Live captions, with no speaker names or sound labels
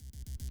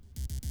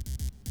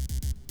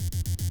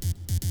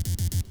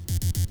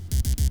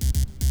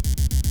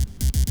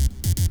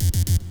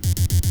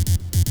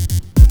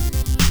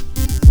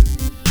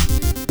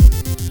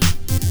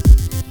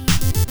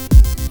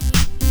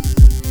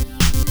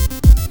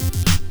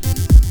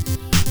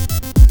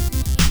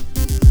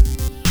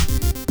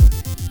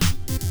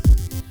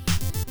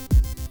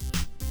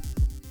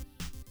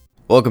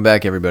Welcome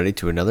back, everybody,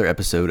 to another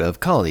episode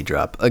of Colony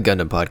Drop, a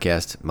Gundam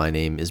podcast. My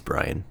name is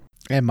Brian.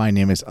 And my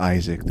name is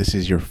Isaac. This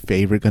is your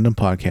favorite Gundam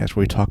podcast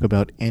where we talk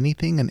about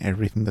anything and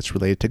everything that's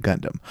related to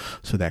Gundam.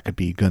 So that could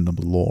be Gundam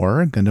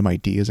lore, Gundam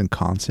ideas and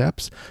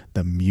concepts,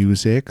 the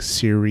music,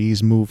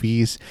 series,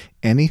 movies,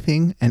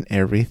 anything and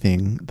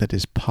everything that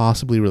is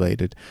possibly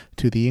related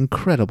to the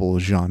incredible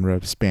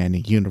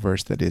genre-spanning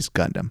universe that is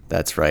Gundam.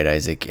 That's right,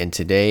 Isaac. And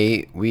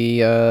today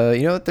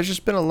there's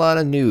just been a lot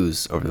of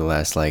news over the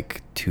last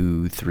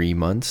 2-3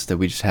 months that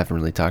we just haven't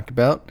really talked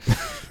about.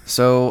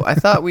 So I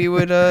thought we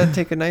would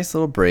take a nice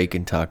little break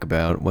and talk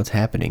about what's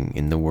happening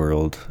in the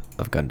world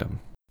of Gundam.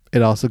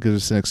 It also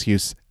gives us an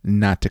excuse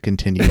not to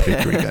continue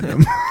Victory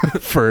Gundam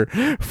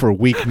for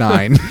week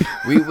 9.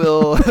 We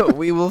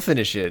will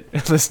finish it,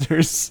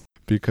 listeners.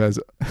 Because,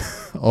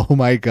 oh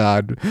my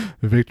God,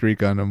 Victory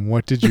Gundam,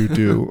 what did you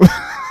do?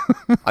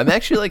 I'm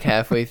actually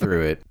halfway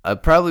through it. I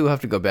probably will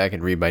have to go back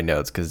and read my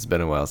notes because it's been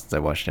a while since I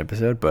watched an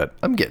episode, but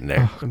I'm getting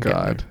there.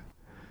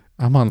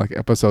 I'm on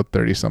episode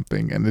 30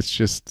 something, and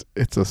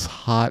it's a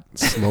hot,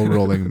 slow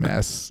rolling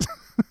mess.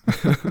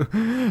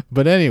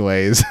 But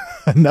anyways,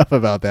 enough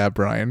about that,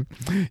 Brian.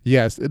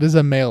 Yes, it is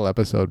a mail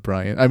episode,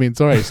 Brian.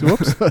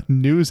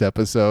 News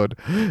episode.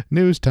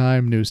 News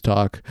time, news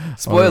talk.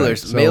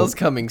 Spoilers, right, mail's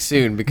coming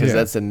soon because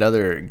that's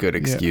another good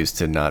excuse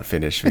to not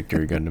finish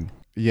Victory Gundam.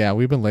 Yeah,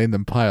 we've been letting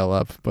them pile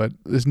up, but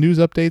this news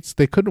updates,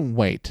 they couldn't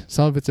wait.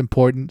 Some of it's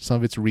important, some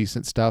of it's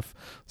recent stuff,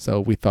 so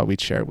we thought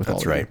we'd share it with all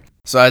of you. That's right.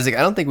 So Isaac,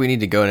 I don't think we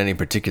need to go in any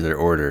particular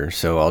order,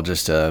 so we'll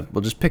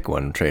just pick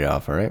one and trade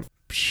off, all right?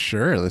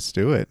 Sure, let's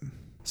do it.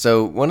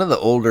 So one of the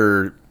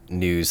older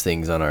news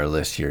things on our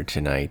list here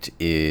tonight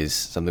is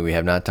something we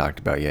have not talked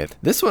about yet.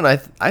 This one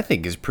I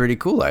think is pretty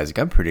cool, Isaac.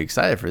 I'm pretty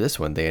excited for this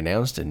one. They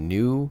announced a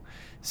new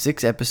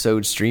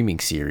 6-episode streaming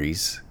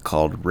series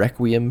called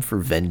Requiem for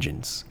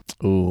Vengeance.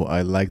 Ooh,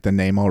 I like the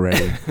name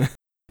already.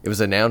 It was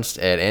announced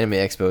at Anime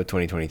Expo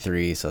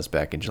 2023, so it's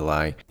back in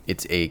July.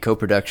 It's a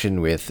co-production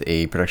with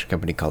a production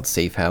company called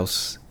Safe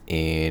House,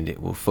 and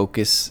it will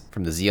focus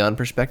from the Zeon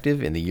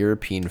perspective in the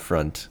European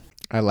front.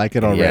 I like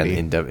it already. Yeah,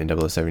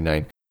 in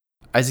 0079.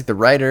 Isaac, the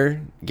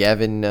writer,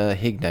 Gavin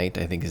Hignite,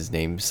 I think is his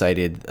name,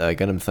 cited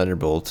Gundam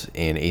Thunderbolt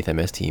and 8th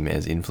MS Team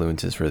as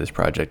influences for this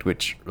project,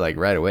 which,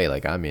 right away,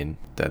 I'm in.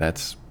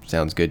 That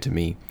sounds good to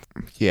me.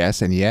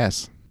 Yes, and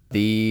yes.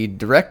 The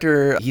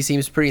director, he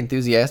seems pretty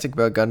enthusiastic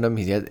about Gundam.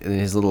 He had in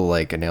his little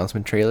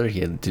announcement trailer.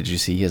 Did you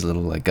see his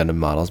little Gundam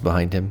models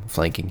behind him,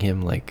 flanking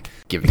him,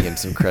 giving him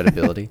some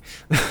credibility?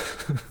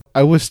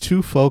 I was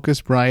too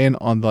focused, Brian,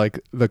 on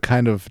the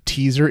kind of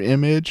teaser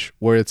image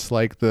where it's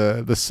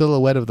the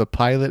silhouette of the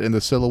pilot and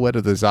the silhouette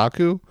of the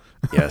Zaku.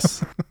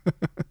 Yes.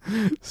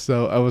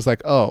 So I was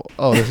like, oh,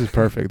 this is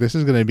perfect. This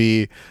is gonna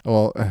be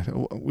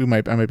I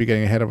might be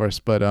getting ahead of us,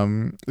 but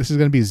this is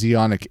gonna be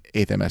Zeonic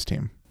 8th MS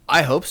Team.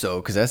 I hope so,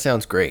 because that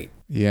sounds great.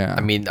 Yeah.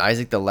 I mean,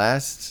 Isaac, the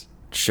last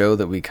show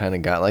that we kind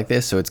of got like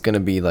this, so it's going to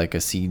be like a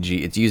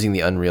CG. It's using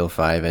the Unreal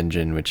 5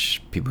 engine,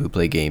 which people who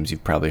play games,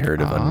 you've probably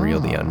heard of Unreal,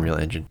 the Unreal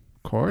engine.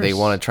 Of course. They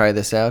want to try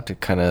this out to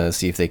kind of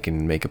see if they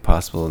can make it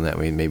possible, and that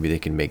way maybe they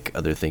can make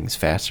other things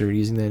faster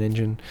using that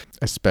engine.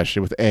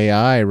 Especially with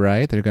AI,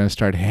 right? They're going to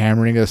start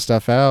hammering this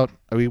stuff out.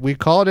 We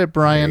called it,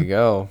 Brian. There you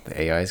go.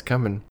 The AI is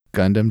coming.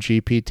 Gundam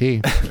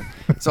GPT.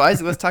 So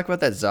Isaac, let's talk about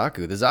that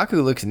Zaku. The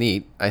Zaku looks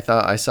neat.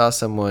 I saw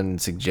someone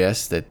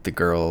suggest that the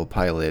girl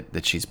pilot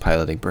that she's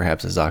piloting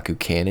perhaps a Zaku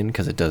cannon,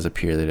 because it does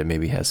appear that it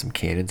maybe has some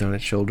cannons on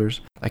its shoulders.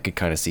 I could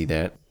kind of see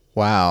that.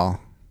 Wow.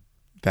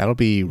 That'll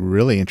be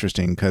really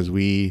interesting because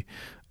we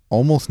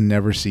almost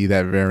never see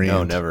that variant.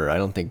 No, never. I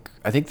think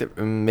that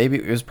maybe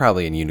it was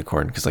probably in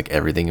Unicorn because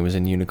everything was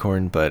in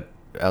Unicorn, but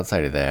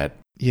outside of that.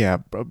 Yeah,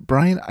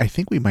 Brian, I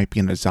think we might be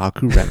in a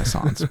Zaku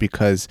renaissance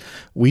because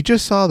we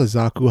just saw the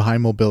Zaku high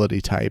mobility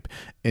type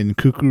in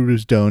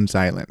Kukuru's Done's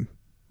Island.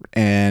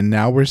 And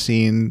now we're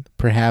seeing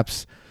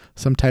perhaps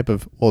some type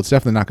of, it's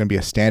definitely not going to be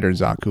a standard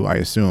Zaku, I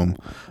assume.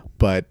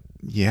 But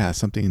yeah,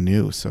 something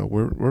new. So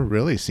we're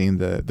really seeing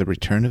the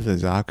return of the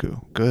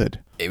Zaku.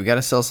 Good. Hey, we got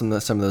to sell some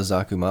of those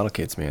Zaku model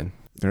kits, man.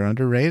 They're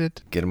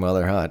underrated. Get them while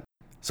they're hot.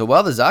 So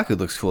while the Zaku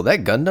looks cool,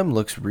 that Gundam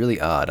looks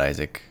really odd,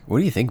 Isaac. What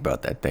do you think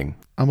about that thing?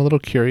 I'm a little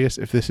curious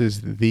if this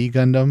is the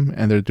Gundam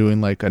and they're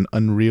doing an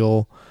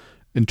Unreal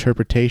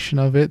interpretation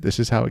of it. This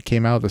is how it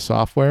came out of the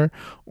software.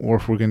 Or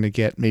if we're going to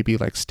get maybe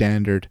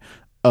standard,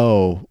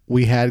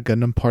 we had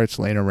Gundam parts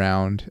laying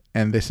around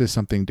and this is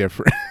something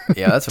different.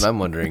 Yeah, that's what I'm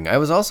wondering. I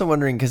was also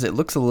wondering because it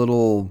looks a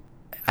little,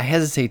 I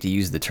hesitate to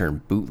use the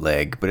term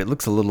bootleg, but it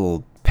looks a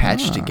little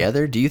patched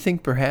together. Do you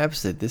think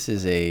perhaps that this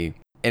is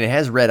and it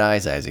has red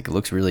eyes, Isaac. It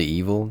looks really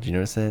evil. Did you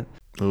notice that?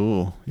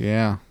 Ooh,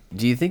 yeah.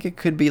 Do you think it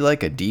could be a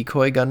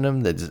decoy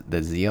Gundam that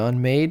Zeon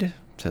made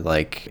to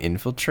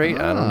infiltrate?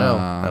 I don't know.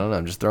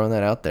 I'm just throwing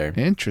that out there.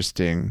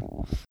 Interesting.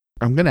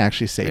 I'm going to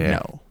actually say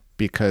no,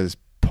 because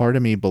part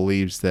of me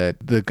believes that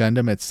the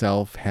Gundam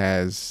itself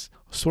has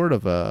sort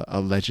of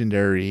a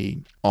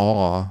legendary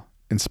awe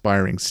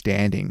inspiring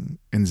standing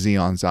in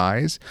Zeon's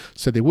eyes.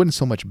 So they wouldn't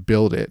so much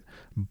build it.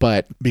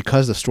 But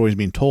because the story is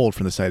being told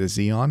from the side of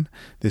Zeon,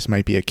 this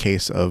might be a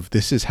case of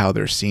this is how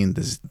they're seeing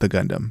the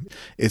Gundam.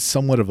 It's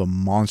somewhat of a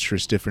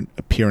monstrous different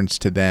appearance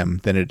to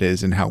them than it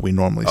is in how we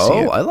normally see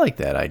it. Oh, I like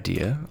that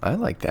idea. I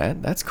like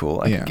that. That's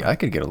cool. I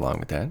could get along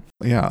with that.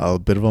 Yeah, a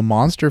bit of a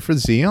monster for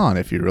Zeon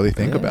if you really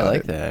think about it. I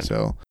like that.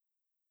 So,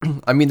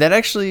 I mean, that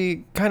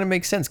actually kind of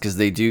makes sense because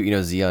they do,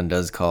 Zeon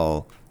does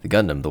call the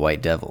Gundam the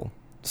White Devil.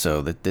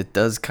 So that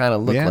does kind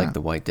of look like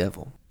the White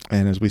Devil.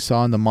 And as we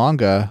saw in the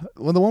manga,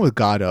 well, the one with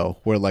Gado,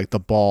 where like the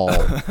ball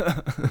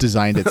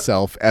designed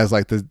itself as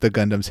like the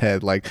Gundam's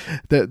head, like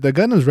the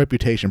Gundam's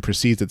reputation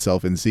precedes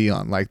itself in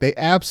Zeon. Like they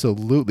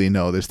absolutely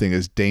know this thing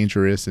is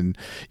dangerous, and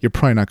you're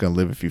probably not going to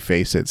live if you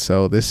face it.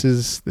 So this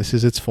is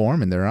its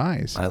form in their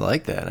eyes. I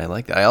like that.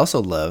 I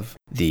also love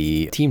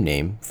the team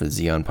name for the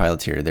Zeon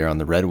Piloteer. They're on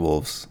the Red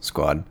Wolves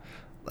squad.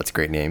 That's a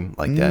great name.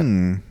 Like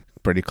that.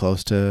 Pretty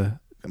close to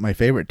my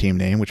favorite team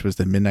name, which was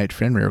the Midnight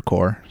Fenrir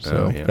Corps.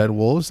 So Red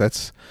Wolves,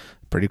 that's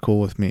pretty cool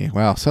with me.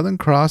 Wow, Southern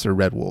Cross or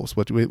Red Wolves?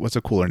 What's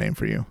a cooler name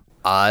for you?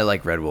 I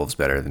like Red Wolves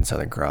better than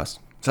Southern Cross.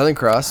 Southern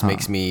Cross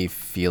makes me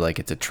feel like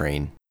it's a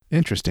train.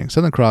 Interesting.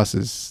 Southern Cross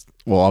is,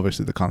 well,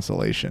 obviously the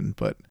constellation,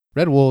 but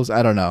Red Wolves,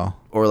 I don't know.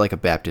 Or like a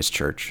Baptist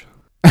church.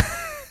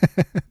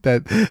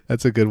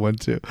 That's a good one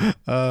too.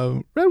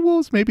 Red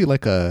Wolves, maybe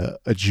like a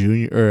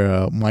junior or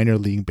a minor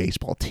league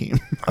baseball team.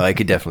 I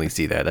could definitely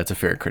see that. That's a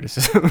fair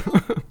criticism.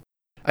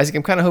 Isaac,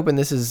 I'm kind of hoping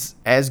this is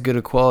as good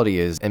a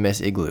quality as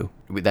MS Igloo.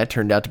 That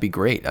turned out to be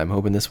great. I'm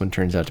hoping this one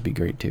turns out to be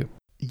great too.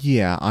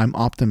 Yeah, I'm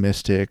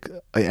optimistic.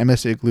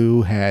 MS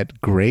Igloo had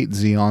great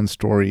Zeon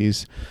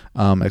stories,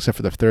 except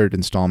for the third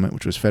installment,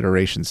 which was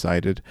Federation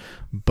sided.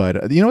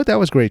 But you know what? That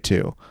was great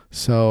too.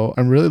 So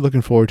I'm really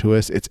looking forward to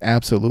it. It's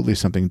absolutely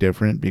something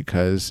different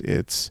because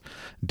it's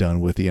done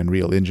with the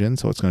Unreal Engine.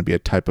 So it's going to be a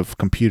type of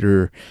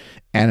computer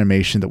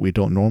animation that we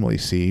don't normally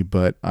see.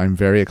 But I'm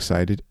very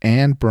excited.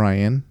 And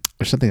Brian,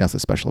 there's something else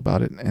that's special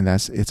about it, and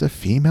it's a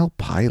female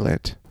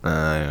pilot.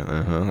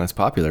 That's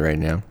popular right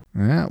now.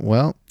 Yeah,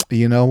 well,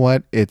 you know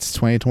what? It's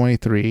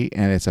 2023,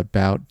 and it's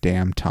about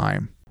damn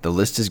time. The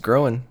list is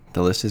growing.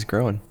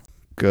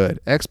 Good.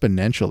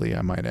 Exponentially,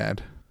 I might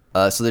add.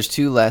 So there's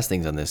two last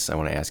things on this I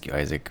want to ask you,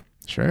 Isaac.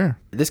 Sure.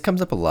 This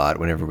comes up a lot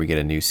whenever we get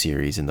a new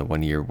series in the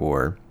 1 Year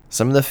War.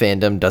 Some of the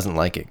fandom doesn't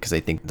like it because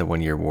they think the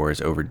 1 Year War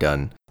is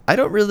overdone. I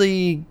don't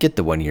really get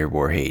the 1 Year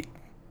War hate.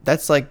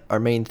 That's like our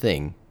main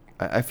thing.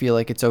 I feel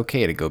like it's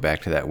okay to go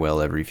back to that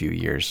well every few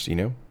years,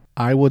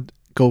 I would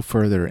go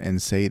further and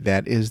say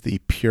that is the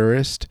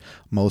purest,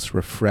 most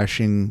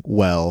refreshing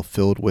well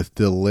filled with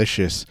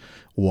delicious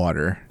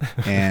water.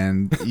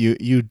 And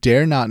you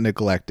dare not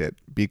neglect it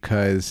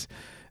because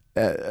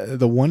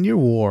the 1 Year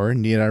War,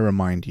 need I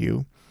remind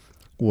you,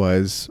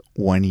 was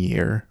 1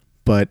 year,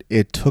 but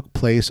it took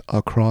place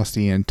across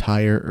the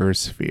entire Earth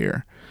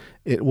sphere.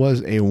 It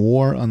was a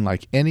war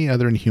unlike any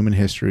other in human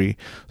history,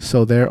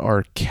 so there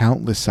are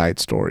countless side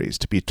stories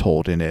to be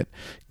told in it,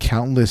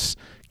 countless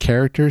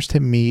characters to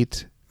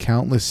meet,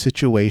 countless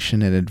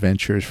situation and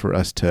adventures for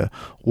us to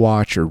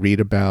watch or read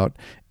about,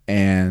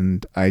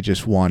 and I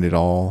just want it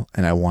all,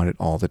 and I want it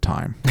all the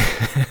time.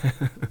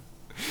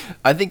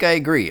 I think I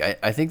agree.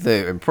 I think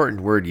the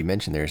important word you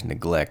mentioned there is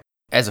neglect.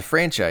 As a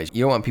franchise,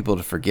 you don't want people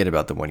to forget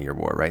about the 1 Year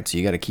War, right? So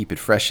you got to keep it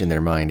fresh in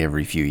their mind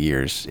every few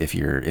years if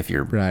you're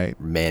right.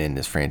 manning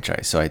this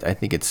franchise. So I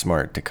think it's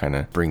smart to kind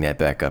of bring that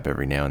back up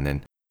every now and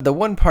then. The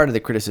one part of the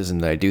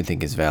criticism that I do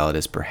think is valid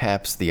is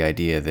perhaps the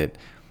idea that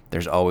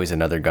there's always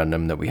another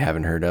Gundam that we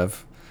haven't heard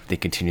of. They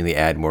continually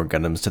add more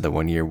Gundams to the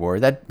 1 Year War.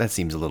 That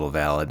seems a little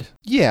valid.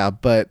 Yeah,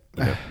 but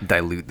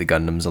dilute the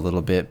Gundams a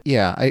little bit.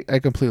 Yeah, I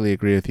completely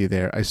agree with you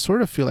there. I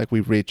sort of feel like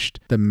we've reached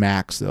the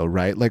max though,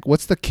 right? Like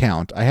what's the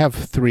count? I have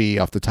 3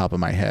 off the top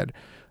of my head.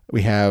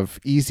 We have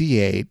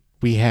EZ8,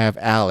 we have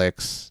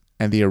Alex,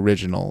 and the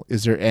original.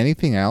 Is there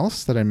anything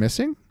else that I'm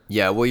missing?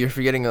 Yeah, well, you're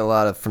forgetting a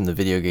lot from the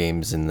video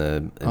games and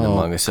the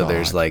manga. So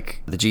there's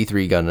like the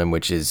G3 Gundam,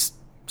 which is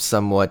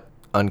somewhat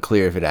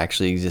unclear if it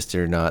actually existed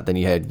or not. Then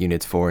you had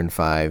units 4 and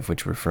 5,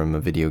 which were from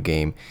a video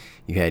game.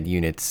 You had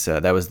units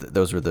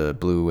those were the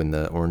blue and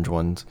the orange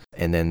ones,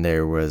 and then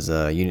there was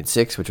Unit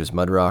 6, which was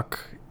Mudrock,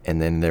 and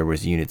then there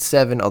was Unit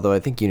 7. Although I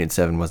think Unit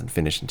 7 wasn't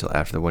finished until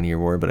after the 1 Year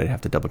War, but I'd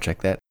have to double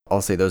check that.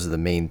 I'll say those are the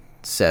main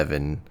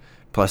 7.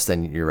 Plus,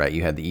 then you're right,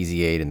 you had the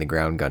EZ8 and the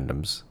Ground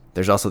Gundams.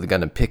 There's also the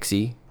Gundam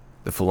Pixie,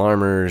 the Full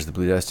Armors, the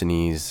Blue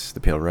Destinies, the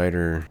Pale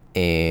Rider,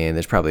 and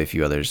there's probably a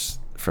few others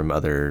from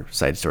other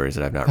side stories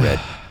that I've not read.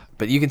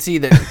 But you can see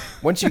that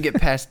once you get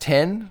past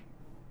 10,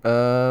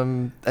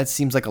 that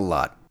seems like a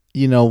lot.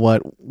 You know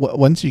what?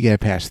 Once you get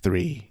past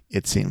 3,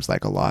 it seems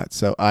like a lot.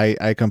 So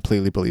I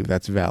completely believe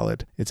that's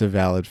valid. It's a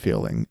valid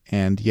feeling.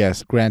 And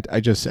yes, Grant, I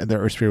just said the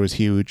Earth sphere was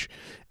huge,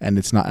 and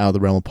it's not out of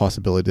the realm of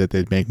possibility that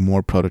they'd make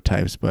more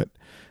prototypes. But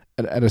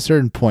at a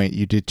certain point,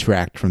 you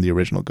detract from the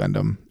original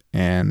Gundam.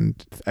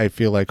 And I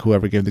feel like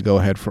whoever gave the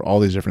go-ahead for all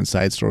these different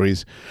side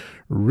stories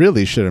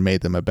really should have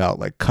made them about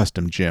like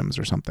custom gyms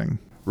or something.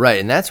 Right,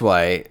 and that's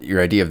why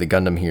your idea of the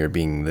Gundam here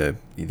being the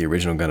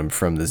original Gundam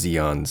from the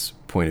Zeon's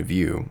point of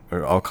view,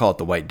 or I'll call it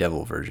the White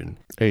Devil version.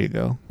 There you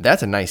go.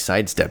 That's a nice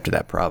sidestep to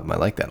that problem. I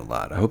like that a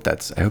lot. I hope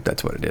that's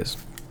what it is.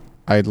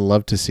 I'd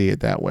love to see it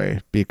that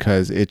way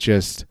because it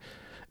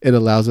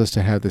allows us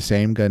to have the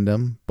same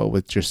Gundam, but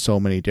with just so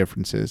many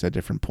differences at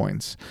different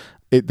points.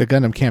 The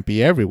Gundam can't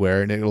be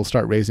everywhere, and it'll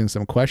start raising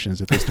some questions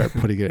if they start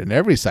putting it in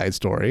every side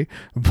story.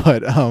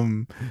 But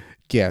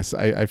yes,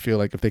 I feel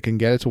like if they can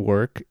get it to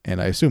work,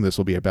 and I assume this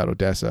will be about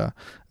Odessa,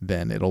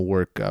 then it'll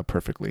work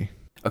perfectly.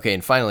 Okay,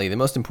 and finally, the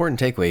most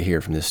important takeaway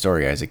here from this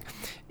story, Isaac,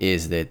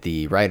 is that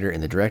the writer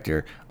and the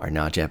director are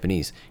not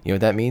Japanese. You know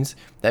what that means?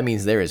 That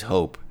means there is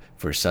hope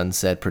for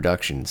Sunset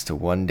Productions to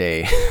one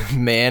day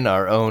man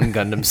our own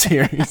Gundam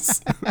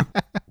series.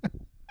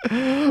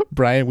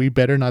 Brian, we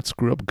better not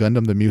screw up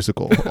Gundam the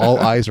musical. All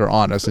eyes are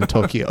on us in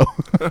Tokyo.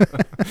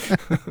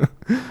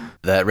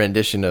 That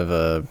rendition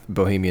of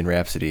Bohemian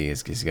Rhapsody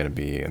is going to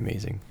be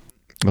amazing.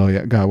 Oh,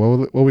 yeah. God,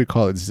 what we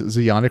call it?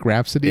 Zeonic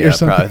Rhapsody or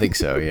something? Yeah, I think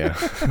so, yeah.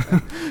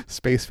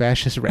 Space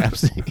Fascist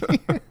Rhapsody.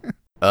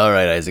 All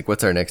right, Isaac,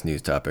 what's our next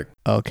news topic?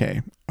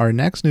 Okay. Our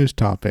next news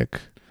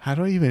topic, how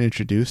do I even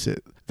introduce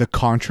it? The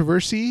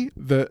controversy,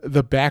 the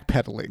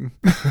backpedaling,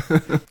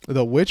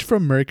 the Witch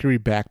from Mercury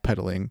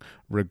backpedaling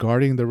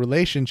regarding the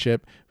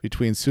relationship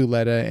between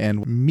Suletta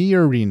and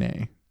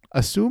Miorine.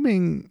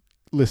 Assuming,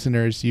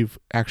 listeners, you've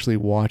actually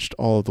watched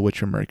all of The Witch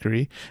from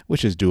Mercury,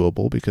 which is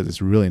doable because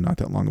it's really not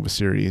that long of a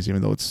series,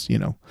 even though it's,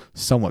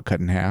 somewhat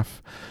cut in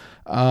half.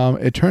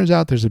 It turns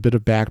out there's a bit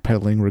of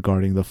backpedaling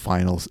regarding the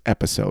final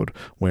episode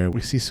where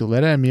we see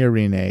Suletta and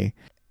Miorine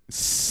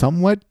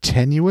somewhat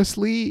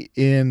tenuously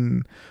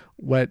in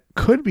what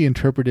could be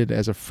interpreted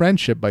as a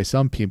friendship by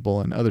some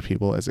people and other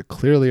people as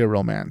clearly a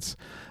romance.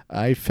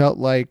 I felt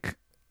like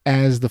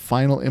as the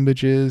final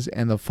images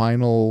and the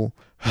final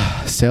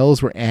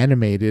cells were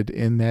animated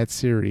in that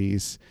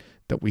series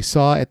that we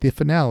saw at the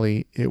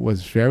finale, it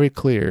was very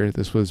clear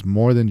this was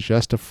more than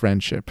just a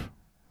friendship.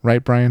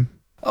 Right, Brian?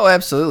 Oh,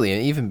 absolutely.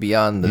 And even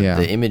beyond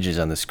the images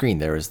on the screen,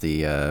 there was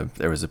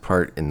a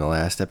part in the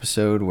last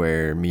episode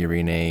where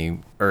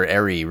Miorine, or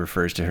Eri,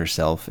 refers to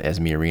herself as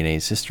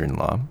Miorine's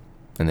sister-in-law.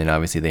 And then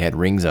obviously they had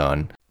rings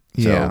on.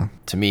 So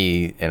to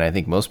me, and I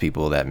think most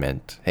people, that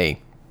meant,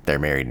 hey, they're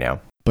married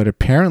now. But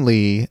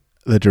apparently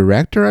the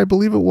director, I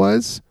believe it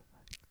was,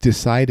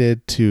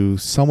 decided to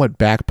somewhat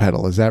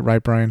backpedal. Is that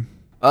right, Brian?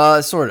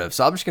 Sort of.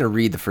 So I'm just going to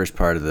read the first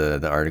part of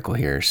the article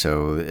here.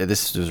 So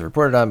this was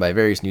reported on by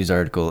various news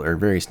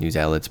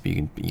outlets, but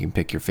you can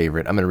pick your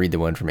favorite. I'm going to read the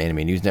one from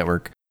Anime News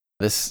Network.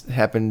 This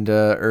happened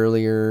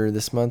earlier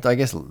this month, I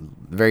guess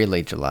very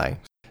late July.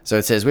 So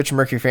it says, Witch from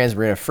Mercury fans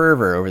were in a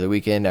fervor over the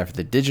weekend after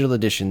the digital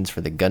editions for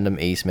the Gundam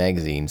Ace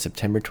magazine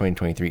September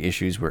 2023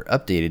 issues were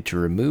updated to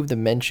remove the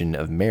mention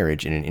of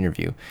marriage in an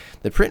interview.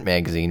 The print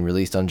magazine,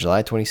 released on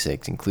July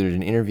 26, included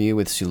an interview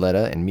with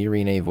Suletta and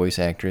Miorine voice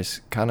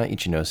actress Kana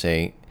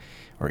Ichinose,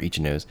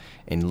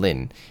 and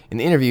Lin. In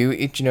the interview,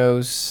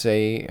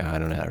 Ichinose, I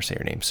don't know how to say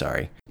her name,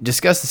 sorry,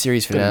 discussed the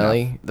series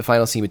finale, the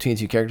final scene between the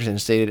two characters, and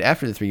stated,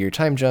 after the 3-year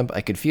time jump, I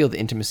could feel the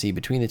intimacy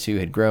between the two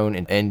had grown,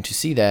 and to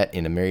see that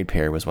in a married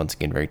pair was once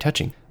again very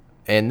touching.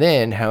 And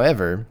then,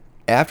 however,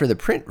 after the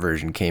print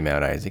version came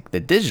out, Isaac, the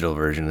digital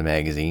version of the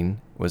magazine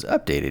was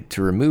updated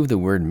to remove the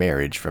word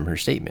marriage from her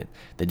statement.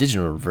 The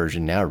digital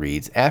version now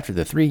reads, after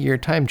the 3-year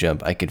time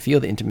jump, I could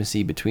feel the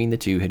intimacy between the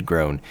two had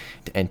grown,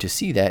 and to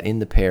see that in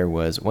the pair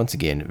was, once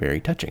again, very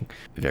touching.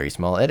 Very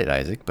small edit,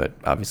 Isaac, but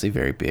obviously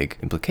very big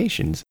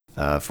implications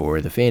for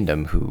the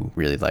fandom who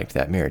really liked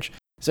that marriage.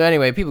 So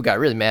anyway, people got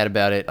really mad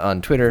about it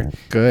on Twitter.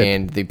 Good.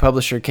 And the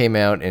publisher came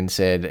out and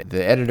said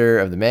the editor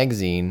of the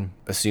magazine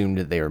assumed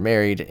that they were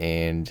married,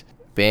 and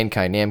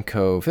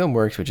Bandai-Namco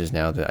Filmworks, which is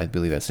now, I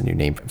believe that's the new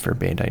name for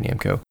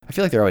Bandai-Namco. I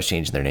feel like they're always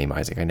changing their name,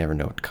 Isaac. I never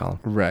know what to call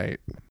them. Right.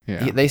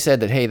 Yeah. They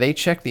said that, hey, they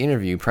checked the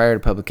interview prior to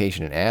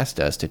publication and asked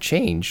us to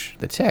change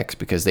the text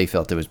because they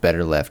felt it was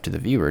better left to the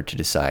viewer to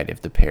decide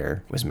if the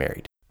pair was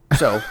married.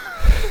 So,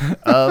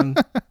 I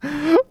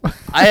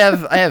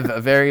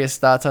have various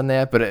thoughts on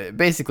that, but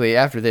basically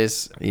after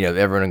this,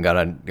 everyone got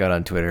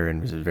on Twitter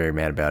and was very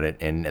mad about it,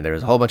 and there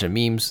was a whole bunch of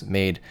memes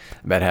made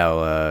about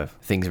how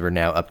things were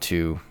now up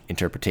to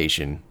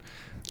interpretation,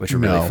 which were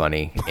really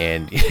funny,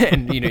 and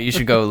you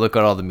should go look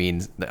at all the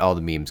memes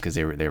because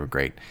they were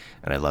great,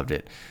 and I loved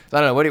it. So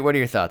I don't know, what are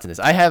your thoughts on this?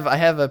 I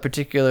have a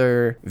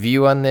particular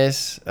view on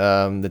this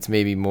that's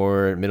maybe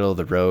more middle of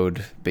the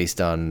road based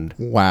on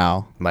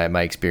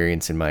my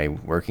experience in my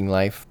working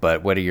life.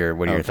 But what are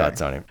your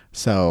thoughts on it?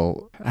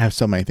 So I have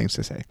so many things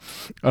to say.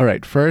 All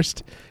right,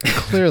 first,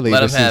 clearly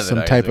this is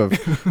some type of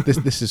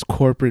this is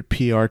corporate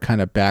PR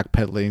kind of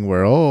backpedaling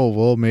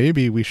where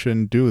maybe we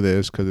shouldn't do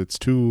this because it's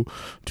too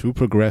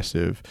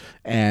progressive,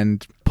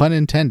 and pun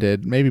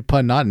intended, maybe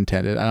pun not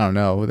intended, I don't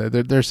know.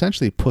 They're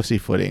essentially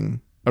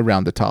pussyfooting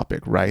around the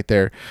topic, right?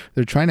 They're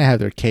trying to have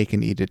their cake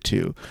and eat it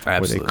too.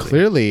 Absolutely. Where they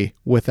clearly,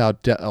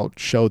 without doubt,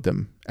 showed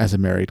them as a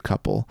married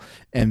couple,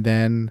 and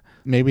then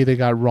maybe they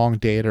got wrong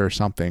data or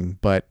something,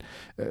 but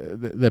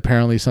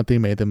apparently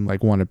something made them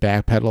like want to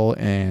backpedal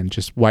and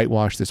just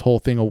whitewash this whole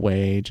thing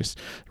away, just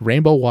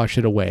rainbow wash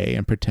it away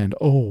and pretend,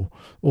 oh,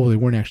 they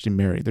weren't actually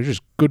married. They're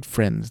just good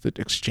friends that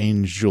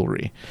exchange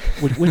jewelry,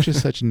 which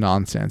is such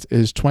nonsense. It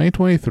is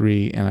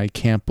 2023, and I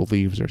can't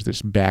believe there's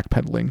this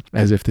backpedaling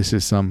as if this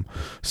is some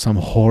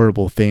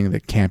horrible thing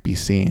that can't be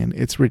seen.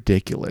 It's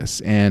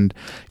ridiculous, and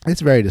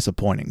it's very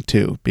disappointing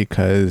too,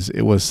 because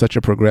it was such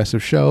a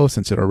progressive show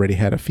since it already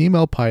had a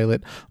female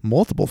pilot,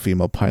 multiple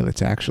female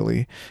pilots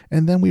actually,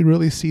 and then we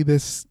really see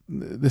this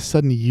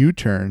sudden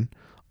U-turn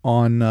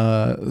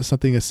on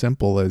something as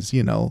simple as,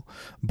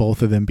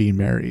 both of them being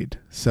married.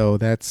 So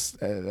that's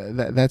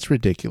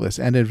ridiculous.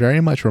 And it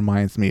very much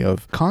reminds me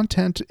of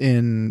content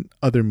in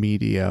other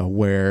media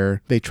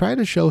where they try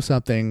to show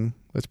something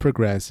that's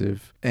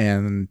progressive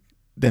and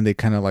then they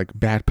kind of like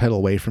backpedal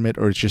away from it,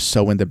 or it's just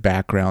so in the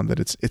background that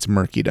it's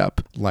murkied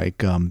up. Like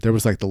there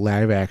was like the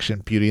live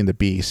action Beauty and the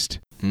Beast.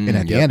 And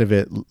at the end of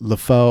it,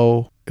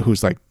 LeFou,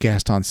 who's like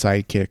Gaston's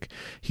sidekick,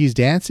 he's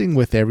dancing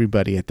with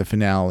everybody at the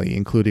finale,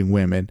 including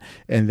women.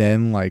 And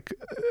then like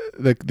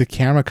the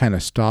camera kind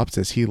of stops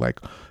as he like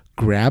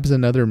grabs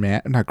another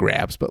man, not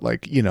grabs, but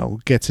like,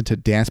 gets into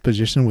dance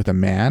position with a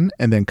man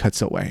and then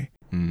cuts away.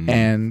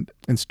 And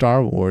in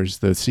Star Wars,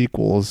 the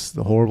sequels,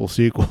 the horrible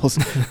sequels,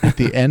 at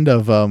the end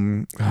of,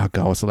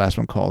 what's the last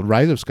one called?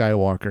 Rise of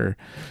Skywalker,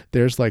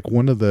 there's like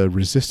one of the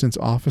Resistance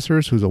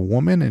officers who's a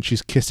woman, and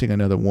she's kissing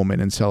another woman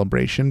in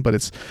celebration, but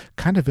it's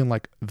kind of in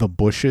like the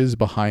bushes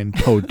behind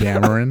Poe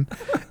Dameron.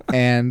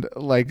 And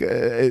like,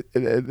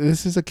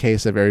 this is a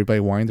case of everybody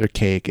wanting their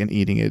cake and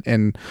eating it,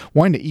 and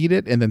wanting to eat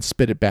it and then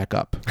spit it back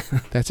up.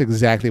 That's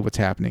exactly what's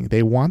happening.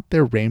 They want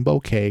their rainbow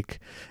cake,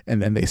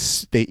 and then they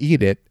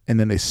eat it, and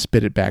then they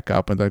spit it back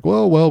up, and like,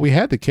 well, we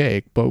had the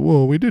cake, but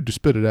we did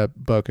spit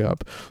it back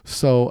up.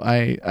 So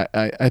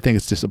I think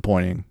it's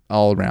disappointing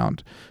all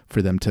around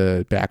for them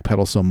to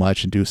backpedal so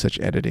much and do such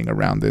editing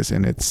around this,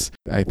 and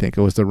I think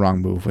it was the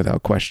wrong move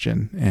without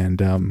question,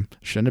 and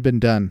shouldn't have been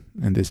done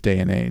in this day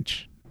and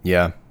age.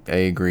 Yeah, I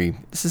agree.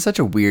 This is such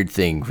a weird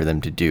thing for them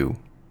to do,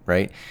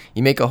 right?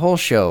 You make a whole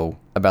show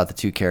about the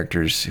two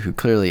characters who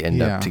clearly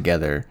end up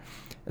together,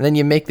 and then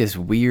you make this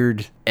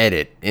weird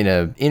edit in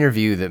an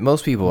interview that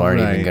most people aren't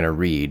even going to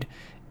read.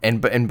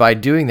 And by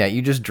doing that,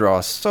 you just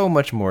draw so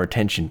much more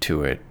attention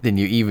to it than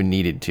you even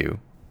needed to.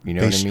 You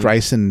know what I mean?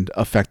 Streisand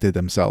affected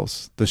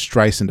themselves. The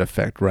Streisand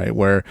effect, right?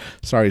 Where,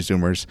 sorry,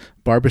 Zoomers,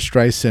 Barbra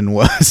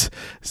Streisand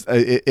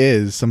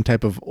is some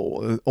type of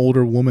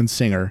older woman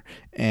singer,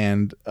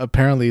 and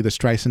apparently the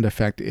Streisand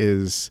effect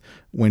is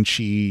when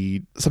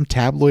some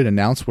tabloid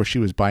announced where she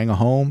was buying a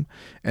home,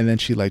 and then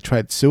she like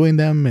tried suing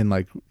them, and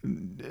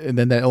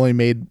then that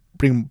only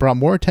brought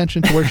more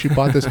attention to where she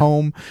bought this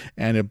home,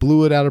 and it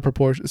blew it out of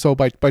proportion. So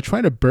by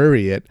trying to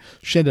bury it,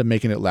 she ended up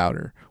making it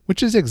louder,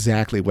 which is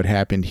exactly what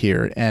happened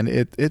here. And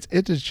it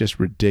is just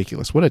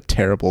ridiculous. What a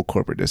terrible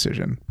corporate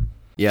decision.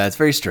 Yeah, it's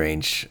very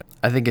strange.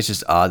 I think it's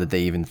just odd that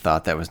they even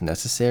thought that was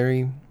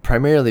necessary,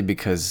 primarily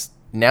because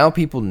now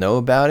people know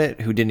about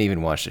it who didn't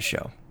even watch the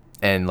show.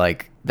 And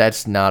like,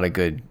 that's not a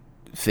good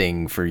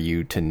thing for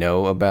you to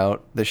know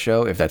about the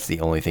show if that's the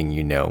only thing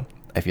you know.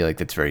 I feel like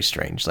that's very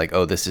strange. Like,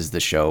 oh, this is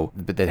the show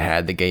that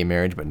had the gay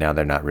marriage, but now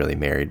they're not really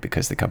married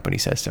because the company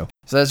says so.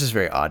 So that's just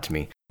very odd to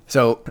me.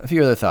 So a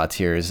few other thoughts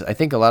here is I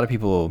think a lot of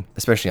people,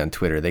 especially on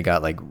Twitter, they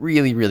got like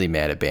really, really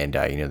mad at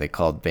Bandai. They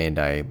called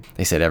Bandai,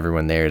 they said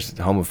everyone there is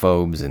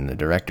homophobes and the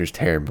director's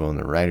terrible and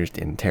the writer's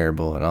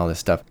terrible and all this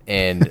stuff.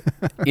 And,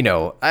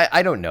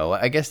 I don't know.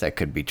 I guess that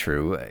could be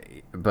true,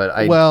 but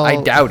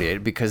I doubt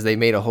it because they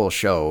made a whole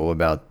show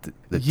about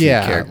the two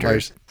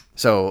characters.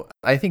 So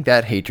I think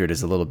that hatred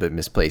is a little bit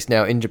misplaced.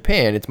 Now, in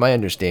Japan, it's my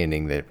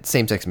understanding that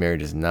same-sex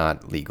marriage is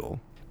not legal.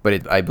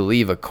 But I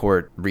believe a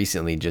court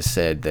recently just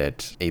said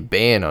that a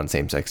ban on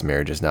same-sex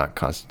marriage is not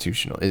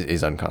constitutional,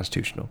 is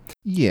unconstitutional.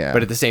 Yeah.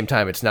 But at the same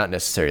time, it's not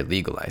necessarily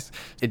legalized.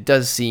 It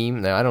does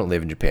seem, now I don't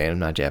live in Japan, I'm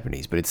not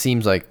Japanese, but it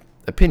seems like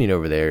opinion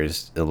over there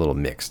is a little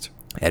mixed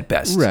at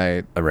best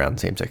around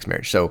same-sex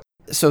marriage. So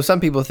some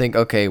people think,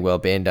 okay,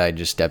 well, Bandai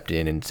just stepped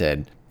in and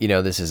said,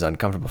 this is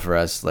uncomfortable for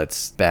us,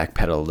 let's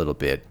backpedal a little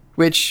bit.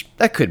 Which,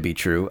 that could be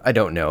true. I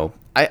don't know.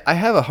 I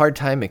have a hard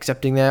time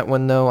accepting that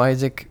one, though,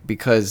 Isaac,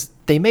 because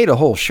they made a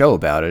whole show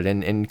about it.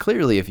 And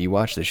clearly, if you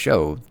watch the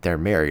show, they're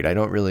married. I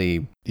don't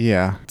really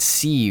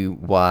see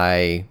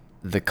why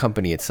the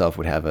company itself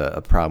would have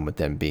a problem with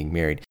them being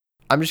married.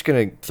 I'm just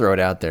going to throw it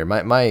out there.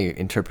 My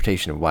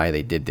interpretation of why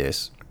they did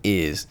this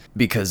is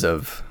because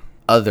of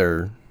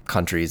other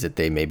countries that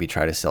they maybe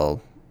try to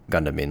sell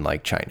Gundam in,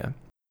 like China.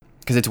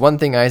 Because it's one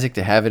thing, Isaac,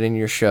 to have it in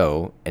your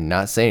show and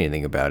not say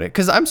anything about it.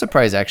 Because I'm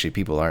surprised, actually,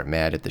 people aren't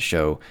mad at the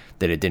show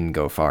that it didn't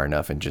go far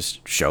enough and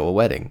just show a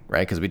wedding,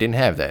 right? Because we didn't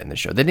have that in the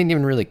show. They didn't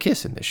even really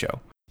kiss in the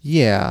show.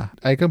 Yeah,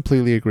 I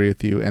completely agree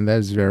with you. And that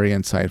is very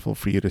insightful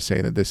for you to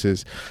say that this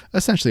is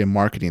essentially a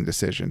marketing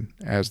decision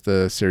as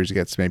the series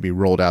gets maybe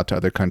rolled out to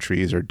other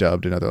countries or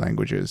dubbed in other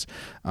languages.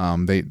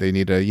 They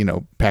need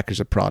to,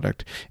 package a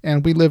product.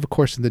 And we live, of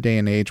course, in the day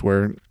and age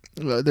where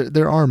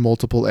There are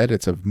multiple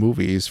edits of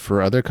movies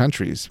for other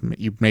countries.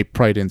 You may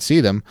probably didn't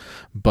see them,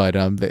 but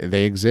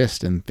they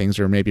exist, and things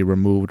are maybe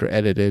removed or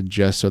edited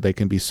just so they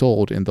can be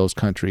sold in those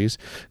countries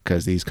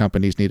because these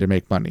companies need to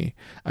make money.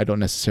 I don't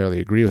necessarily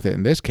agree with it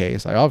in this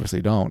case. I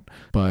obviously don't.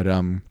 But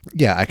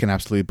yeah, I can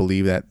absolutely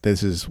believe that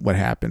this is what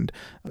happened.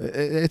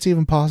 It's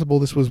even possible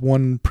this was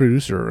one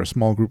producer or a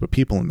small group of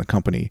people in the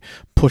company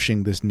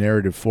pushing this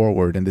narrative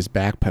forward and this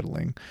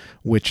backpedaling,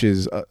 which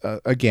is,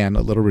 again,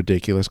 a little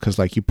ridiculous because,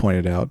 like you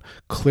pointed out,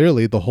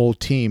 clearly the whole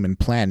team and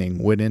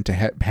planning went into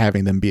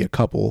having them be a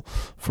couple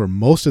for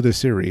most of the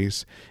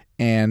series.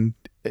 And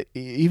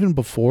even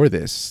before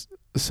this,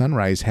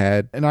 Sunrise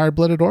had an Our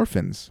Blooded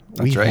Orphans.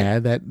 That's right.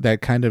 Had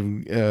that kind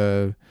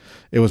of,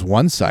 it was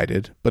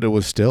one-sided, but it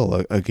was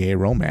still a gay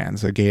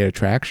romance, a gay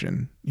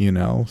attraction, you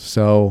know?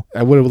 So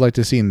I would have liked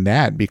to seen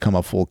that become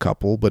a full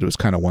couple, but it was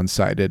kind of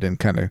one-sided and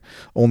kind of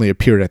only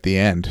appeared at the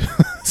end,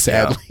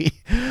 sadly.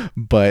 Yeah.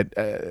 But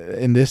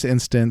in this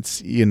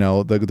instance, you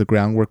know, the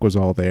groundwork was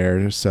all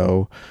there.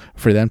 So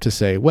for them to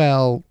say,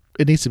 well,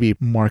 it needs to be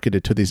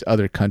marketed to these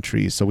other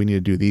countries, so we need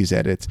to do these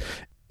edits.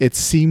 It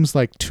seems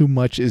like too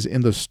much is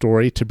in the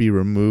story to be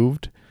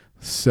removed.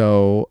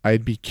 So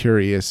I'd be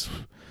curious.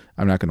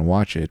 I'm not going to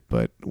watch it,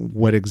 but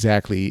what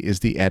exactly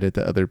is the edit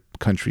that other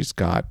countries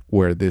got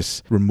where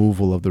this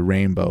removal of the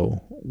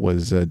rainbow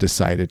was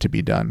decided to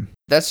be done?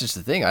 That's just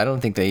the thing. I don't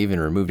think they even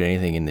removed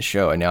anything in the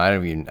show. And now I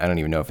don't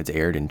even know if it's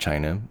aired in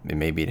China.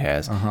 Maybe it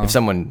has. If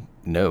someone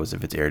knows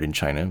if it's aired in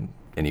China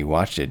and you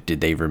watched it, did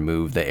they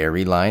remove the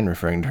Aerie line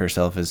referring to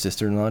herself as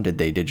sister-in-law? Did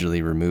they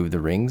digitally remove the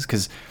rings?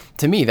 Because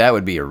to me, that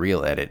would be a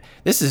real edit.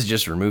 This is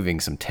just removing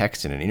some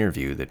text in an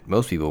interview that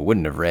most people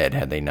wouldn't have read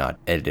had they not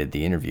edited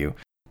the interview.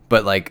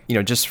 But, like, you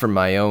know, just from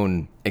my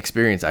own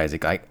experience,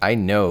 Isaac, I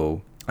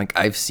know, like,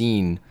 I've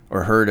seen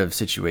or heard of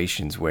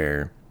situations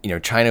where, you know,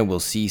 China will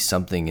see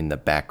something in the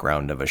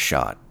background of a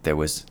shot that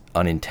was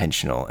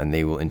unintentional, and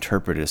they will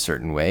interpret it a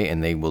certain way,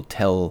 and they will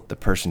tell the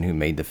person who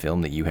made the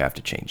film that you have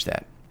to change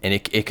that. And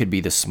it could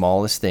be the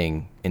smallest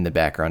thing in the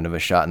background of a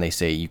shot, and they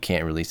say you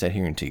can't release that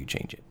here until you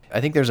change it.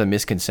 I think there's a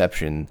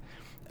misconception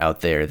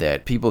out there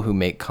that people who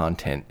make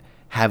content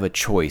have a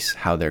choice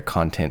how their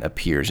content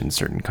appears in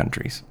certain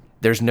countries.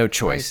 There's no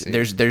choice.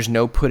 There's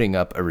no putting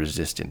up a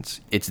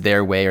resistance. It's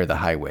their way or the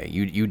highway.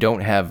 You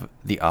don't have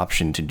the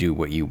option to do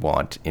what you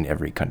want in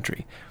every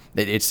country.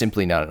 It's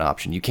simply not an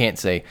option. You can't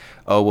say,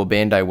 oh, well,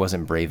 Bandai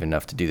wasn't brave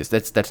enough to do this.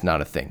 That's not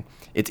a thing.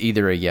 It's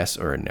either a yes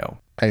or a no.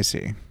 I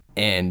see.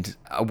 And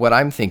what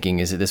I'm thinking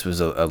is that this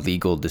was a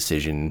legal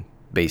decision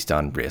based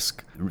on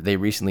risk. They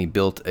recently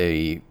built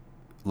a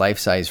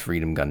life-size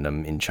Freedom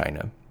Gundam in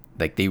China.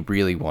 Like, they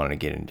really wanted to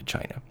get into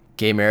China.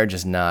 Gay marriage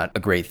is not a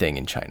great thing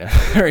in China.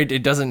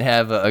 It doesn't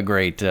have a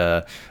great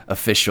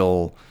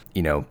official,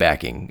 you know,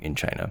 backing in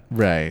China.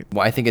 Right.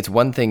 Well, I think it's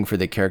one thing for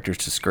the characters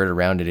to skirt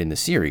around it in the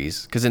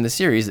series, because in the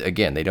series,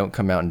 again, they don't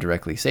come out and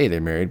directly say they're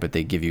married, but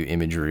they give you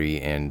imagery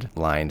and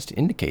lines to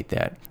indicate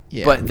that.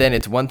 Yeah. But then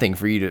it's one thing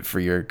for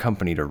your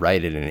company to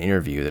write it in an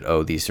interview that,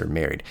 oh, these are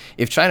married.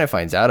 If China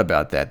finds out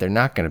about that, they're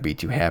not going to be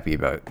too happy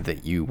about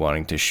that you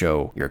wanting to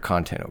show your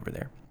content over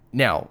there.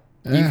 Now,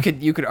 you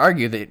could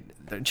argue that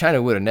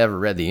China would have never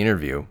read the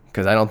interview,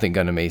 because I don't think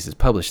Gundam Ace is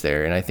published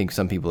there, and I think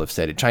some people have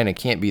said it. China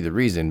can't be the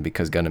reason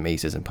because Gundam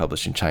Ace isn't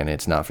published in China.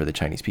 It's not for the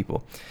Chinese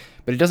people.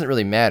 But it doesn't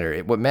really matter.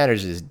 What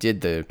matters is, did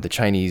the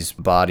Chinese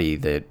body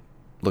that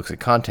looks at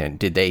content,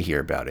 did they hear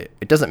about it?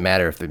 It doesn't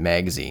matter if the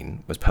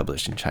magazine was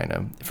published in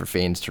China for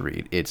fans to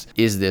read.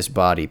 Is this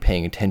body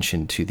paying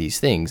attention to these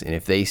things? And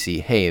if they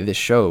see, hey, this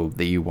show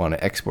that you want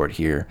to export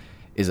here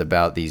is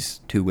about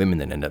these two women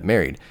that end up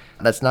married,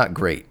 that's not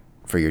great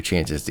for your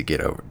chances to get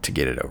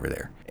it over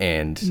there.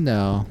 And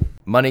no,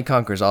 money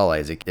conquers all,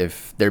 Isaac.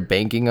 If they're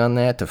banking on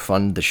that to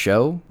fund the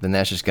show, then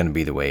that's just going to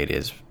be the way it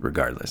is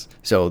regardless.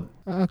 So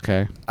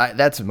okay,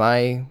 that's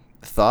my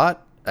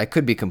thought. I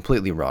could be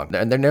completely wrong.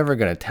 And they're never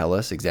going to tell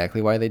us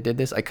exactly why they did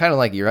this. I kind of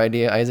like your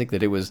idea, Isaac,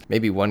 that it was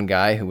maybe one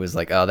guy who was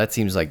like, oh, that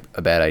seems like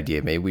a bad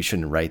idea. Maybe we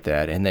shouldn't write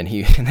that. And then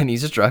he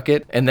struck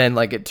it. And then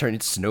like it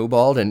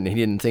snowballed, and he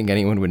didn't think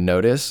anyone would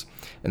notice.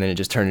 And then it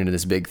just turned into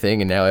this big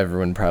thing. And now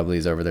everyone probably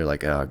is over there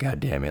like, oh, God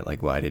damn it.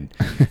 Like, why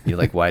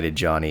did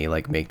Johnny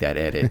like make that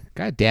edit?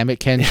 God damn it,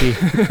 Kenji.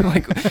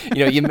 Like,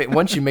 you know,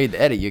 once you made the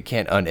edit, you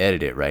can't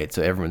unedit it, right?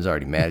 So everyone's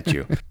already mad at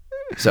you.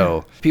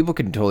 So people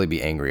can totally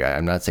be angry.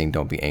 I'm not saying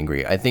don't be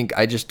angry.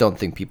 I just don't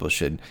think people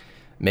should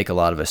make a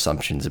lot of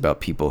assumptions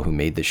about people who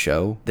made the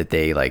show, that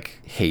they like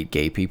hate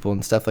gay people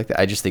and stuff like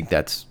that. I just think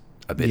that's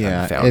a bit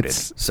unfounded.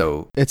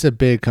 It's a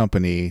big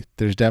company.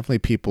 There's definitely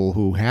people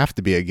who have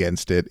to be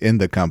against it in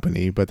the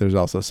company, but there's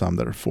also some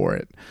that are for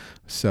it.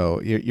 So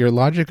your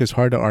logic is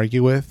hard to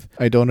argue with.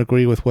 I don't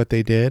agree with what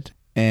they did.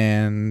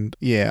 And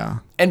yeah.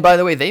 And by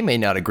the way, they may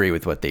not agree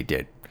with what they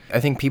did. I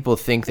think people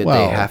think that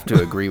they have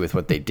to agree with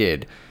what they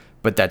did.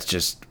 But that's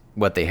just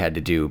what they had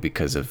to do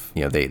because of,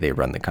 you know, they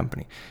run the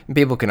company. And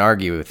people can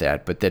argue with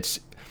that, but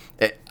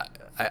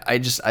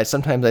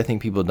sometimes I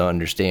think people don't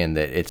understand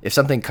that if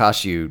something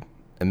costs you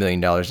 $1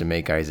 million to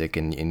make, Isaac,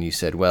 and you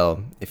said,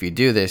 well, if you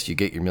do this, you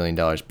get your $1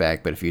 million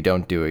back, but if you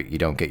don't do it, you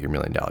don't get your $1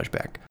 million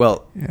back.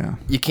 Well, Yeah.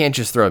 you can't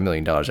just throw $1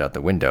 million out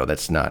the window.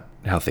 That's not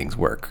how things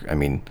work. I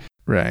mean,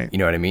 Right. you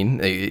know what I mean?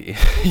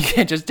 You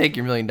can't just take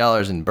your $1 million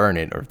and burn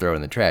it or throw it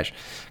in the trash.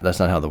 That's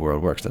not how the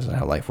world works. That's not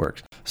how life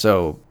works.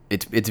 So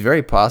it's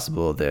very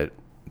possible that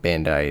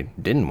Bandai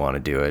didn't want to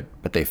do it,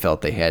 but they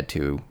felt they had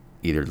to,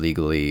 either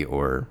legally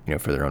or,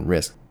 for their own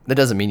risk. That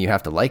doesn't mean you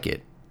have to like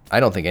it. I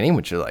don't think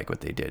anyone should like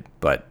what they did,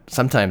 but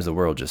sometimes the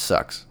world just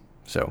sucks.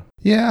 So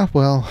Yeah,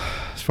 well,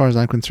 as far as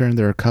I'm concerned,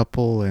 there are a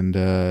couple, and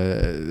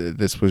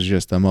this was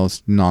just the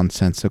most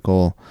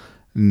nonsensical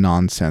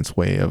nonsense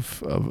way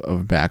of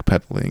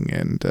backpedaling,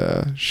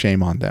 and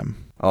shame on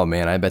them. Oh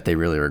man, I bet they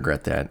really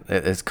regret that.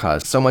 It's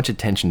caused so much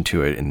attention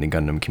to it in the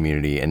Gundam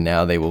community, and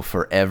now they will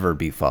forever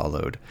be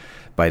followed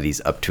by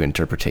these up to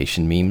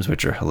interpretation memes,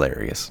 which are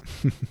hilarious.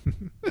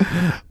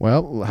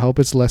 Well, I hope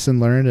it's lesson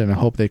learned, and I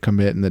hope they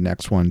commit in the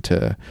next one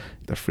to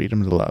the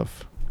freedom to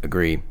love.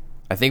 Agree.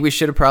 I think we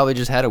should have probably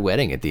just had a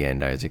wedding at the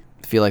end, Isaac.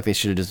 I feel like they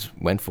should have just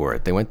went for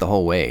it. They went the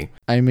whole way.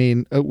 I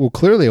mean, well,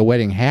 clearly a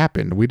wedding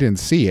happened. We didn't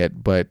see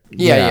it, but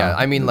Yeah.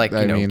 I mean, like,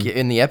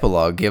 in the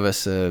epilogue, give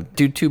us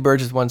do two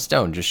birds with one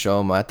stone. Just show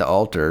them at the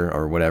altar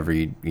or whatever,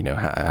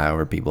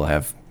 however people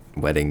have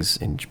weddings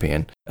in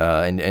Japan,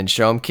 and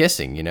show them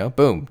kissing,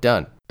 boom,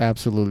 done.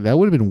 Absolutely. That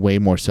would have been way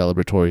more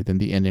celebratory than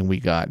the ending we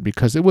got,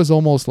 because it was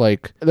almost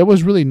like there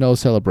was really no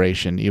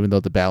celebration, even though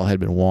the battle had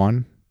been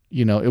won.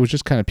 It was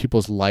just kind of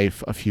people's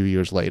life a few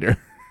years later.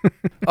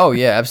 Oh,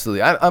 yeah,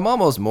 absolutely. I'm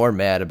almost more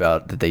mad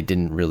about that they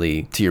didn't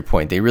really, to your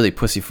point, they really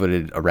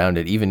pussyfooted around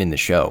it even in the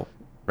show,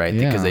 right?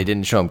 Yeah. Because they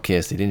didn't show them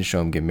kiss, they didn't show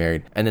them get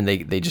married, and then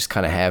they just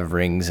kind of have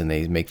rings and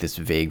they make this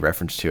vague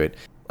reference to it.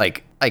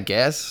 Like, I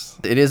guess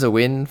it is a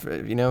win,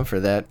 for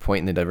that point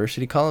in the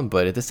diversity column,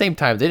 but at the same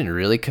time, they didn't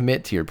really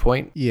commit, to your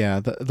point. Yeah,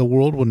 the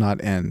world will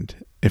not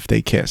end if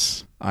they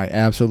kiss. I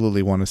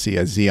absolutely want to see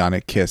a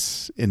Zeonic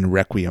kiss in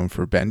Requiem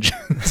for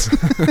Vengeance.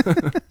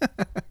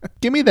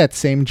 Give me that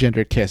same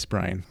gender kiss,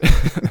 Brian.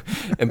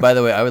 And by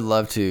the way, I would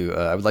like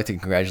to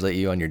congratulate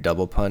you on your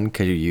double pun,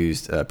 because you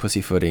used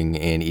pussyfooting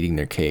and eating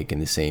their cake in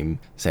the same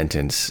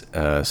sentence.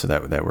 So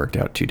that worked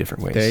out two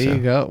different ways. There you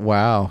go.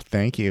 Wow.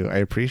 Thank you. I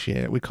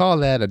appreciate it. We call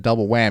that a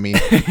double whammy.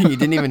 You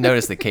didn't even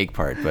notice the cake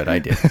part, but I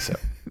did. So.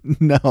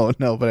 No,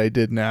 but I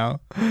did now.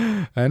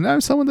 And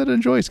I'm someone that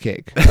enjoys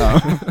cake.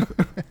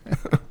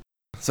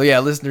 So yeah,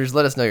 listeners,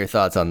 let us know your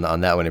thoughts on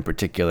that one in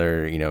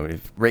particular.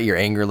 Rate your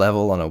anger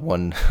level on a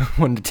 1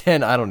 to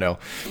 10. I don't know.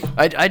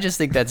 I just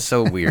think that's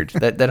so weird.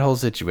 that whole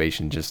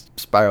situation just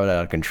spiraled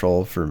out of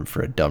control for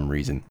a dumb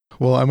reason.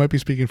 Well, I might be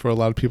speaking for a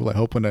lot of people, I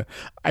hope, I'm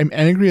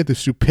angry at the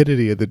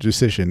stupidity of the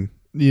decision,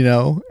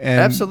 and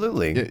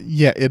Absolutely.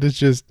 Yeah, it is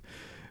just,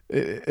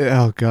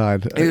 oh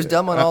God. It was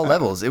dumb on all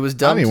levels. It was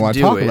dumb I don't even want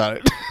to talk about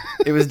it.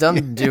 It was dumb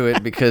to do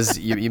it because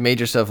you made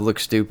yourself look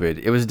stupid.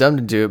 It was dumb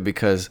to do it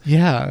because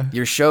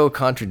your show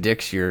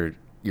contradicts your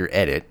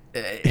edit.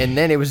 And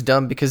then it was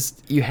dumb because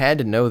you had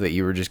to know that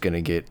you were just going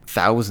to get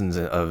thousands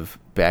of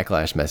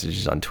backlash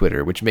messages on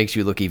Twitter, which makes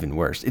you look even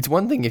worse. It's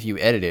one thing if you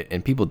edit it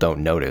and people don't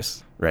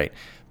notice, right?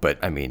 But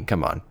I mean,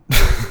 come on.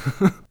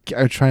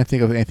 I'm trying to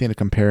think of anything to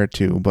compare it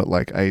to, but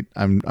like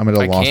I'm at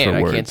a loss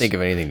for words. I can't think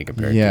of anything to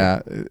compare it to.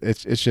 Yeah,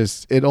 it's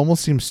just, it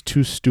almost seems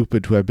too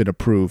stupid to have been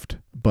approved,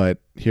 but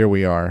here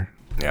we are.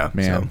 Yeah,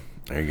 man. So,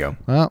 there you go.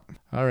 Well,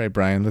 all right,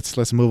 Brian.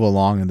 Let's move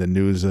along in the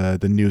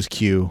news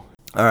queue.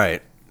 All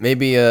right,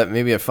 maybe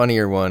a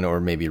funnier one, or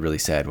maybe a really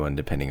sad one,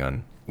 depending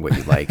on what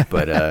you like.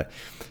 But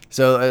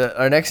so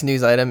our next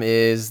news item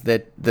is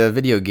that the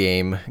video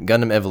game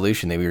Gundam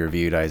Evolution that we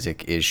reviewed,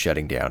 Isaac, is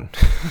shutting down.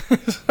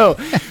 So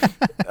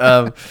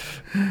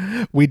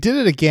we did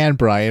it again,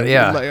 Brian.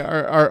 Yeah. Like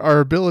our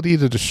ability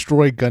to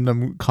destroy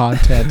Gundam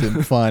content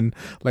and fun,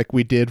 like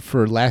we did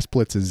for Last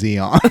Blitz of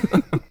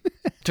Zeon.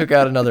 Took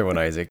out another one,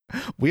 Isaac.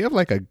 We have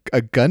like a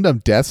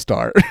Gundam Death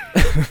Star.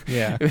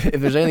 Yeah.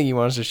 If there's anything you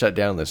want us to shut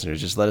down,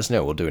 listeners, just let us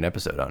know. We'll do an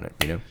episode on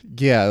it,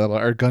 Yeah,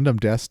 our Gundam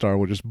Death Star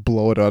will just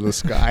blow it out of the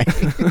sky.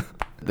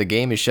 The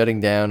game is shutting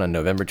down on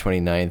November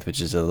 29th,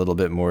 which is a little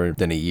bit more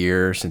than a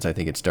year since I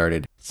think it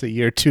started. It's a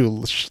year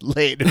too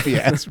late, if you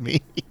ask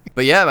me.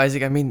 But yeah,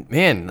 Isaac, I mean,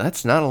 man,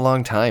 that's not a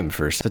long time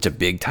for such a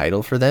big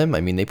title for them.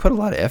 I mean, they put a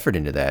lot of effort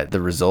into that.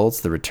 The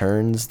results, the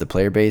returns, the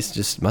player base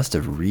just must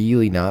have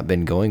really not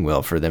been going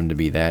well for them to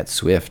be that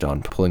swift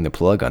on pulling the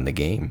plug on the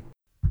game.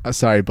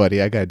 Sorry,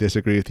 buddy, I gotta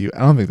disagree with you. I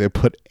don't think they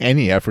put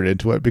any effort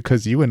into it,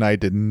 because you and I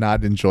did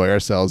not enjoy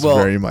ourselves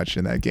very much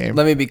in that game.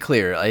 Let me be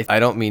clear. I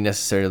don't mean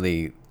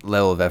necessarily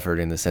level of effort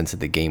in the sense that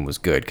the game was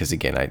good, because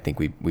again, I think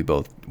we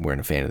both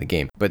weren't a fan of the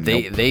game. But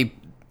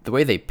the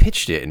way they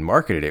pitched it and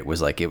marketed it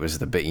was like it was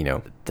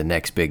the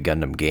next big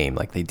Gundam game.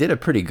 Like they did a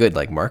pretty good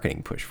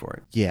marketing push for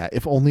it. Yeah,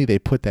 if only they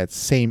put that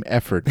same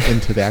effort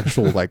into the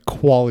actual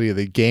quality of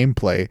the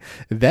gameplay,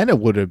 then it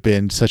would have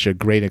been such a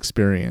great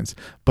experience.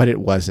 But it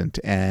wasn't,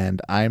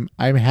 and I'm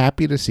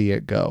happy to see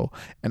it go,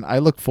 and I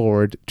look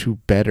forward to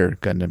better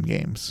Gundam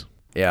games.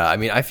 Yeah, I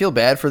mean, I feel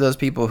bad for those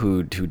people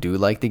who do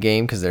like the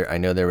game, because I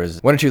know there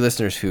was one or two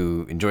listeners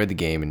who enjoyed the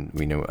game, and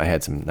we know I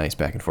had some nice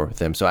back and forth with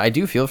them. So I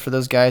do feel for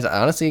those guys.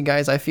 Honestly,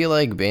 guys, I feel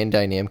like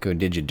Bandai Namco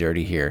did you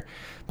dirty here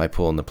by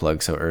pulling the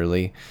plug so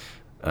early.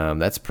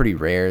 That's pretty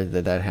rare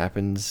that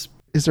happens.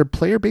 Is their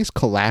player base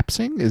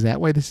collapsing? Is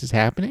that why this is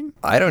happening?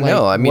 I don't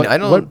know. I mean,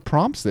 What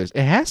prompts this?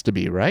 It has to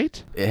be,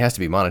 right? It has to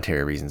be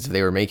monetary reasons. If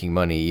they were making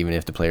money, even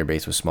if the player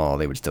base was small,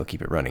 they would still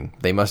keep it running.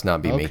 They must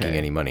not be making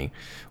any money,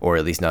 or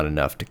at least not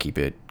enough to keep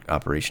it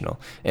operational.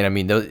 And I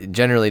mean,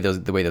 generally,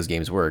 the way those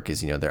games work is,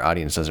 their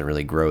audience doesn't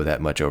really grow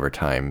that much over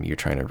time. You're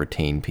trying to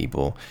retain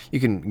people. You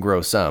can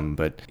grow some,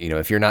 but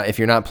if you're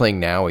not playing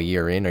now a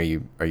year in, are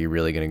you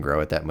really going to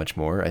grow it that much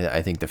more?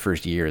 I think the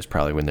first year is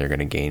probably when they're going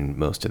to gain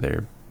most of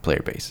their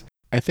player base.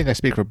 I think I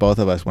speak for both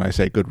of us when I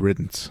say good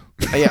riddance.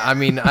 Yeah, I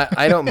mean,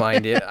 I don't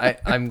mind it.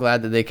 I'm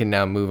glad that they can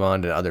now move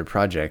on to other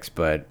projects,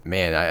 but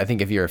man, I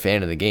think if you're a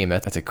fan of the game,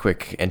 that's a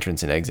quick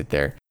entrance and exit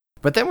there.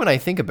 But then when I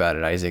think about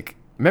it, Isaac,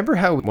 remember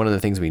how one of the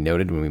things we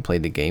noted when we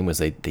played the game was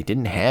they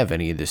didn't have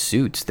any of the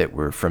suits that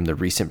were from the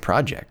recent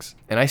projects.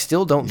 And I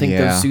still don't think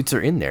those suits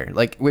are in there.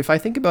 Like, if I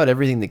think about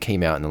everything that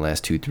came out in the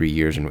last 2-3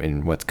 years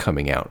and what's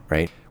coming out,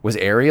 right? Was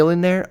Ariel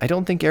in there? I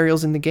don't think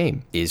Ariel's in the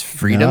game. Is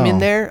Freedom in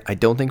there? I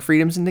don't think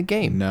Freedom's in the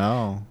game.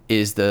 No.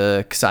 Is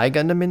the Psy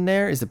Gundam in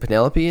there? Is the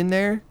Penelope in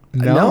there?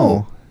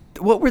 No.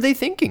 What were they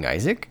thinking,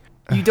 Isaac?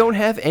 You don't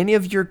have any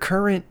of your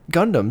current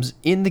Gundams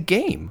in the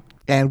game.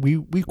 And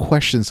we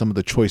questioned some of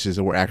the choices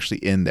that were actually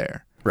in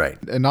there. Right.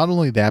 And not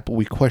only that, but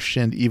we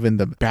questioned even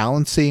the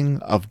balancing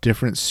of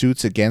different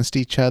suits against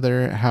each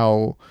other,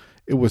 how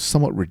it was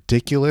somewhat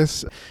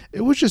ridiculous.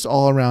 It was just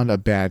all around a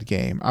bad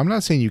game. I'm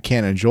not saying you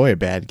can't enjoy a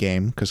bad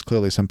game, because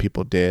clearly some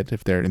people did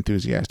if they're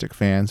enthusiastic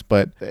fans,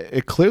 but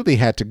it clearly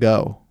had to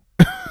go.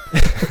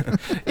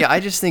 Yeah,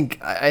 I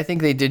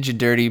think they did you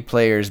dirty,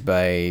 players,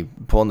 by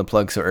pulling the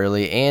plug so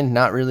early and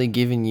not really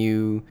giving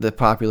you the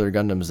popular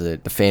Gundams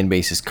that the fan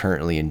base is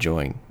currently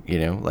enjoying.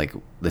 Like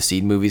the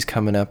Seed movie's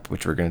coming up,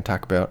 which we're going to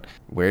talk about.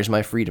 Where's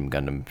my Freedom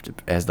Gundam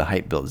as the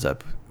hype builds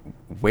up?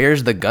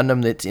 Where's the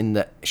Gundam that's in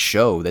the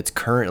show that's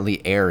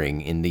currently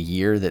airing in the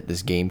year that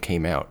this game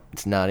came out?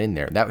 It's not in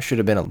there. That should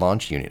have been a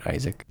launch unit,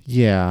 Isaac.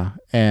 Yeah,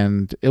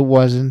 and it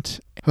wasn't.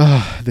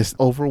 This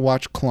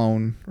Overwatch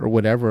clone, or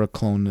whatever a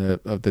clone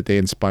that they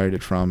inspired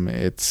it from,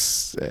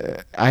 it's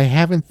I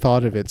haven't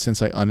thought of it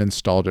since I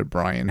uninstalled it,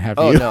 Brian. Have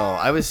you? Oh, no.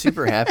 I was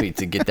super happy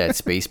to get that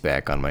space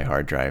back on my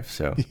hard drive.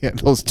 So yeah,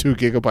 those 2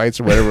 gigabytes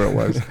or whatever it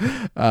was.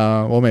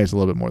 Well, maybe it's a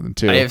little bit more than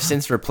 2. I have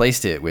since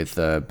replaced it with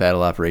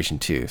Battle Operation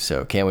 2,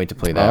 so can't wait to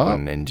play that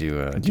one and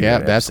do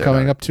that's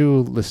coming up too,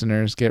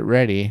 listeners. Get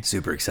ready.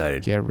 Super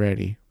excited. Get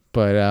ready.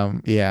 But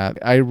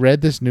I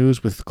read this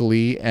news with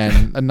glee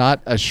and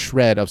not a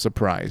shred of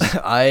surprise.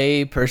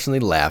 I personally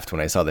laughed when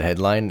I saw the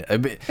headline.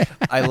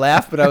 I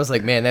laughed, but I was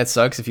like, man, that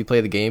sucks if you play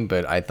the game,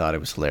 but I thought it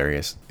was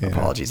hilarious. Yeah.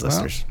 Apologies,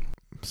 listeners.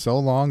 So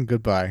long,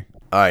 goodbye.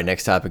 All right,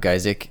 next topic,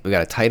 Isaac. We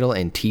got a title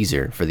and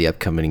teaser for the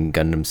upcoming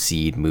Gundam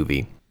SEED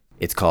movie.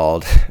 It's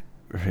called,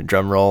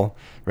 drum roll,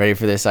 ready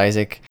for this,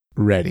 Isaac?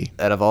 Ready.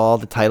 Out of all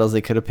the titles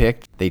they could have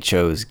picked, they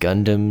chose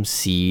Gundam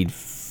SEED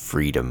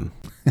Freedom.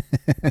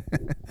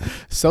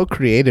 So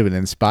creative and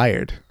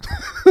inspired.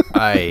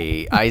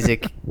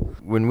 Isaac,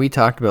 when we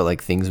talked about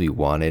like things we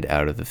wanted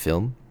out of the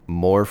film,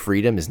 more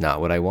freedom is not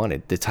what I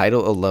wanted. The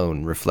title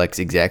alone reflects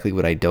exactly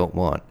what I don't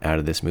want out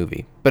of this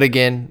movie. But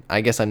again,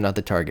 I guess I'm not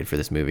the target for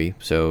this movie,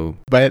 so...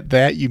 By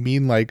that, you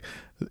mean like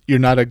you're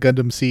not a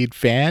Gundam SEED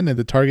fan and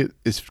the target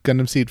is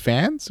Gundam SEED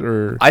fans?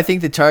 Or I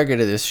think the target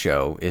of this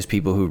show is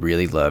people who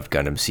really loved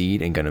Gundam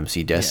SEED and Gundam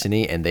SEED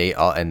Destiny, and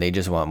they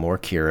just want more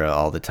Kira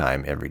all the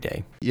time, every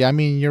day. Yeah, I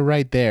mean, you're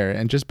right there.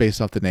 And just based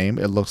off the name,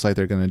 it looks like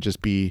they're going to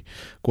just be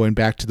going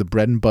back to the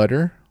bread and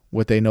butter,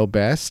 what they know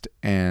best.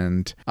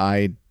 And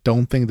I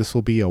don't think this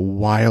will be a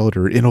wild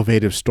or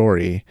innovative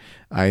story.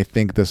 I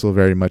think this will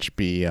very much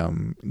be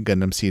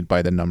Gundam SEED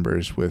by the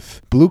numbers,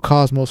 with Blue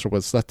Cosmos, or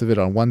what's left of it,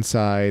 on one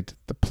side,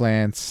 the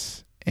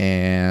plants,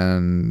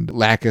 and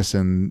Lacus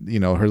and,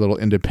 her little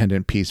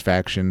independent peace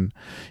faction,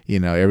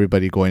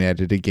 everybody going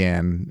at it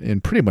again in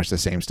pretty much the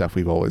same stuff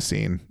we've always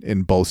seen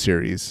in both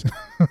series.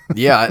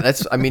 Yeah,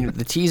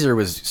 the teaser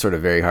was sort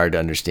of very hard to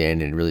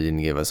understand and really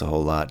didn't give us a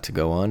whole lot to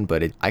go on,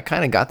 but I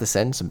kind of got the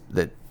sense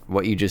that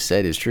what you just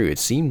said is true. It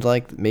seemed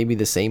like maybe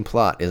the same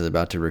plot is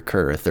about to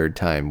recur a third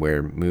time,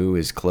 where Mu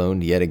is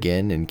cloned yet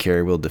again and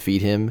Kira will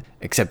defeat him,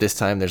 except this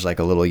time there's like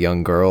a little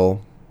young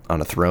girl on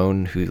a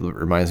throne who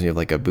reminds me of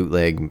like a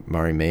bootleg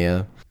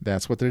Marimea.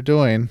 That's what they're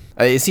doing.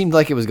 It seemed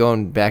like it was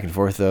going back and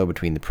forth, though,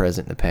 between the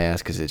present and the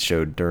past, because it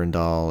showed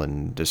Durandal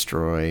and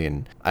Destroy,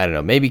 and I don't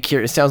know, maybe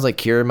Kira. It sounds like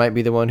Kira might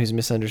be the one who's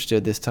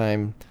misunderstood this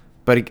time.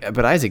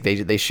 But Isaac,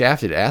 they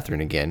shafted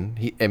Athrun again.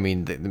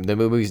 The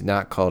movie's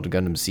not called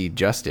Gundam SEED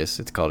Justice.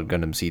 It's called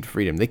Gundam SEED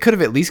Freedom. They could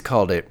have at least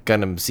called it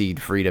Gundam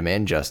SEED Freedom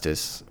and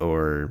Justice,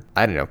 or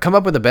I don't know. Come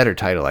up with a better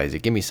title,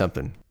 Isaac. Give me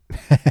something.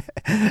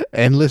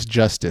 Endless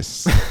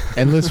Justice,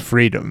 Endless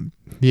Freedom.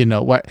 You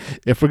know what?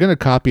 If we're gonna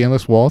copy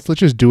Endless Waltz, let's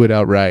just do it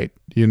outright.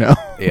 you know?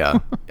 Yeah.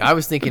 I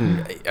was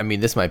thinking, I mean,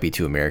 this might be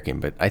too American,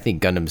 but I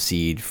think Gundam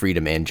Seed,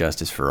 Freedom and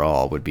Justice for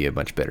All would be a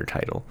much better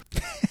title.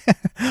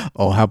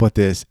 Oh, how about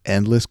this?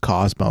 Endless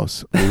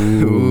Cosmos.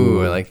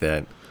 Ooh, I like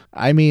that.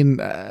 I mean,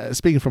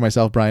 speaking for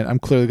myself, Brian, I'm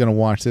clearly going to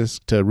watch this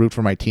to root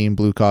for my team,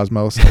 Blue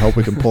Cosmos. I hope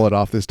we can pull it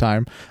off this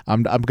time. I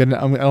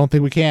don't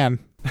think we can,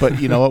 but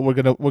you know what?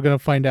 We're gonna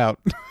find out.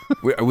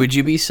 Would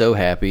you be so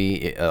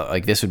happy?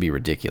 Like, this would be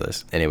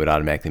ridiculous, and it would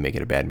automatically make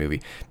it a bad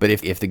movie. But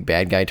if the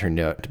bad guy turned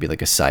out to be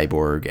like a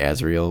cyborg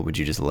Azrael, would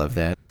you just love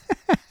that?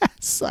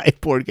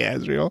 Cyborg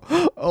Azrael.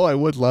 Oh, I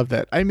would love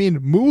that. I mean,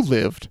 Mu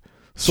lived.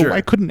 So Sure.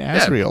 why couldn't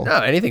Azrael? Yeah,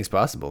 no, anything's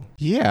possible.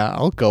 Yeah,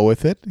 I'll go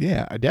with it.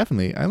 Yeah, I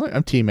definitely.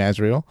 I'm Team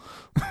Azrael.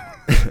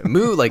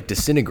 Mu like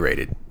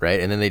disintegrated, right?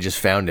 And then they just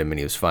found him and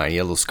he was fine. He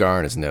had a little scar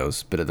on his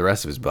nose, but the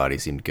rest of his body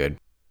seemed good.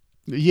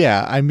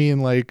 Yeah, I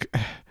mean, like,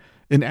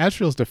 in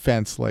Azrael's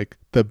defense, like,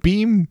 the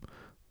beam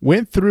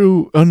went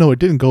through. Oh no, it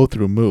didn't go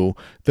through Mu.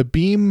 The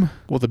beam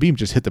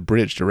just hit the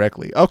bridge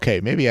directly. Okay,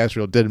 maybe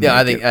Azrael didn't. Yeah,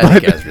 I think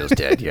Azrael's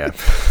dead. Yeah.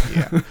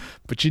 Yeah,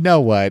 but you know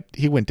what?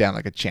 He went down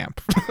like a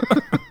champ.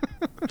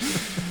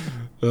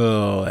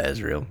 Oh,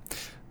 Azrael.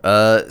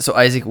 So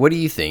Isaac, what do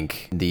you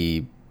think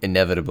the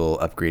inevitable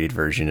upgraded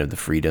version of the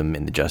Freedom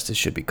and the Justice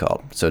should be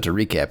called? So to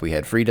recap, we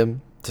had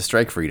Freedom to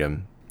Strike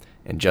Freedom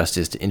and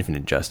Justice to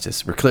Infinite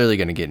Justice. We're clearly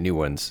going to get new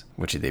ones.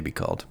 What should they be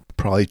called?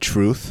 Probably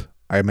Truth.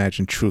 I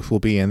imagine Truth will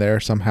be in there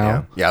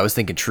somehow. Yeah, I was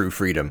thinking True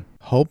Freedom.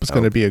 Hope is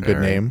going to be a good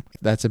all right. name.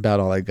 That's about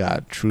all I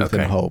got. Truth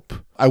Okay. and Hope.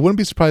 I wouldn't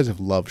be surprised if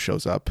Love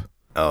shows up.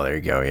 Oh, there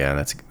you go. Yeah,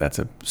 that's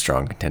a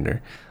strong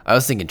contender. I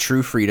was thinking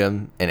True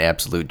Freedom and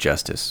Absolute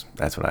Justice.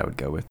 That's what I would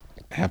go with.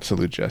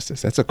 Absolute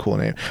Justice. That's a cool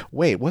name.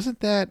 Wait, wasn't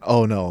that?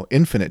 Oh no,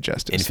 Infinite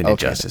Justice. Infinite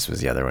Justice was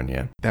the other one,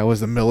 yeah. That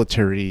was a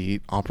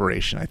military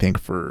operation, I think,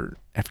 for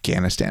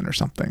Afghanistan or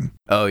something.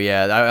 Oh,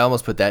 yeah, I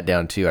almost put that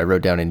down, too. I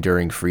wrote down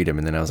Enduring Freedom,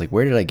 and then I was like,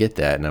 where did I get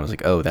that? And I was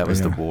like, oh, that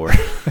was the war.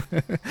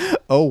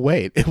 Oh,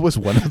 wait, it was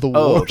one of the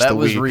Oh, wars that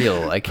was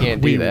real. I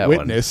can't do that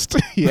witnessed,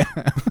 yeah,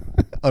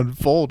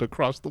 unfold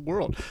across the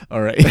world.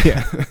 All right,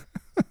 yeah.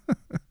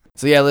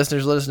 So, yeah,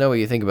 listeners, let us know what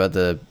you think about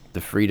the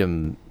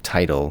Freedom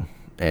title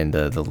and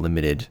the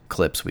limited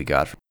clips we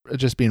got.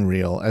 Just being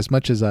real, as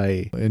much as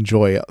I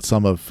enjoy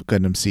some of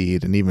Gundam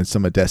Seed and even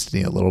some of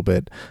Destiny a little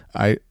bit,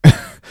 I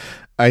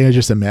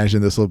just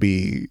imagine this will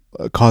be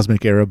a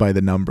cosmic era by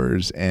the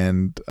numbers,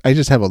 and I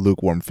just have a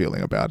lukewarm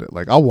feeling about it.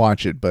 Like, I'll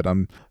watch it, but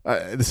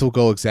this will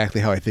go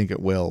exactly how I think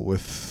it will,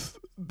 with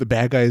the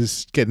bad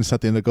guys getting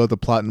something to go the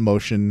plot in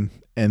motion,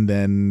 and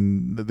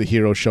then the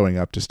hero showing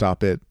up to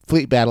stop it.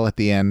 Fleet battle at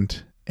the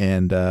end,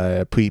 and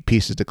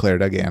peace is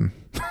declared again.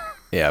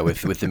 Yeah,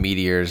 with the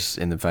meteors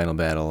in the final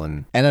battle.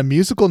 And a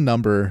musical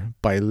number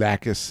by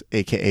Lacus,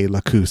 a.k.a.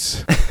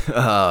 Lacus.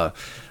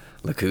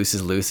 Lacus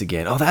is loose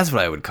again. Oh, that's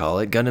what I would call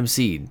it. Gundam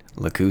Seed.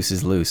 Lacus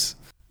is loose.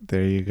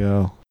 There you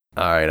go.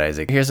 All right,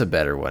 Isaac. Here's a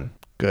better one.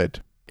 Good.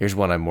 Here's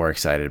one I'm more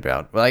excited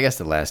about. Well, I guess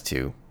the last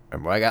two.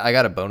 I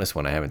got a bonus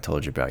one I haven't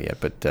told you about yet.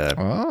 But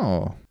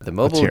the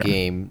mobile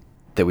game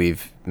that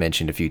we've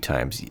mentioned a few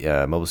times,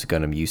 Mobile Suit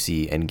Gundam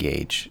UC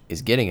Engage,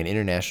 is getting an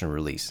international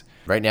release.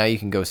 Right now, you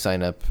can go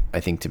sign up,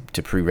 I think,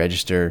 to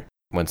pre-register.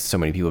 Once so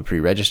many people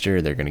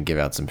pre-register, they're going to give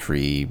out some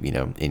free,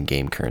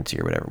 in-game currency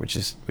or whatever, which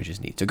is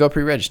neat. So go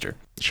pre-register.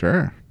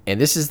 Sure.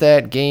 And this is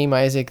that game,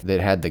 Isaac,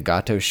 that had the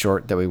Gato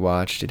short that we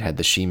watched. It had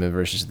the Shima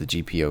versus the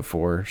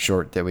GPO4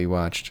 short that we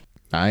watched.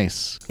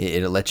 Nice.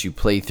 It lets you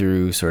play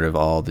through sort of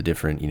all the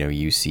different,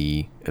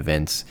 UC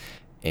events.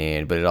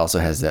 But it also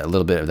has a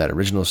little bit of that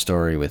original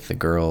story with the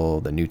girl,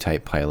 the new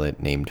type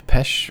pilot named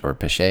Pesh, or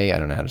Peshe, I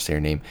don't know how to say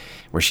her name,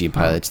 where she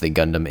pilots the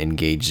Gundam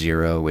Engage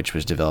Zero, which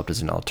was developed as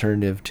an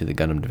alternative to the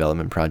Gundam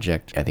Development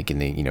Project, I think in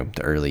the,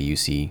 the early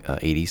UC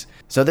 80s.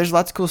 So there's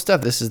lots of cool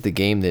stuff. This is the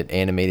game that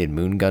animated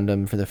Moon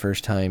Gundam for the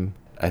first time.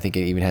 I think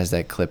it even has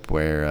that clip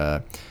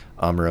where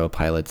Amuro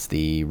pilots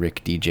the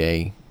Rick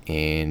DJ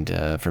and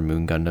for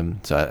Moon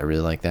Gundam. So I really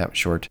like that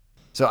short.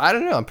 So I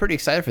don't know. I'm pretty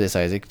excited for this,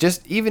 Isaac.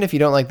 Just even if you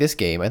don't like this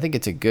game, I think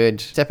it's a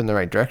good step in the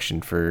right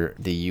direction for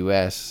the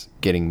U.S.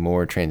 getting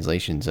more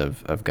translations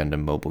of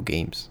Gundam mobile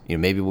games.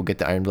 Maybe we'll get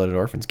the Iron-Blooded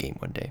Orphans game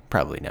one day.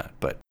 Probably not,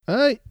 but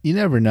you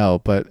never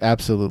know. But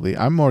absolutely,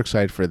 I'm more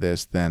excited for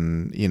this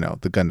than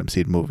the Gundam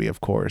Seed movie, of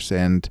course.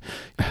 And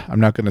I'm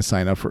not going to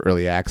sign up for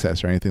early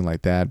access or anything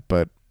like that.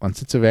 But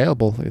once it's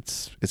available,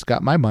 it's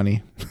got my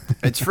money.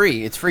 It's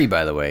free. It's free,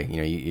 by the way.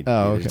 It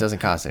doesn't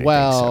cost anything.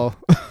 Well.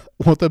 So.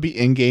 Won't there be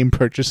in-game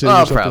purchases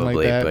or something probably,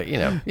 like that? But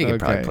you can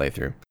probably play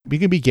through. You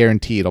can be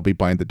guaranteed I'll be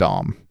buying the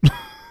DOM.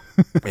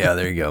 Yeah,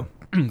 there you go.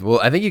 Well,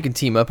 I think you can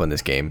team up on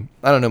this game.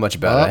 I don't know much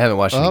about it. I haven't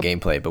watched any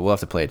gameplay, but we'll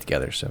have to play it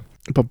together. So.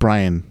 But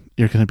Brian,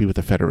 you're going to be with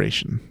the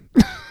Federation.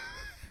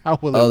 How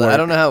will it work? I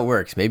don't know how it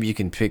works. Maybe you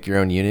can pick your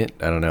own unit.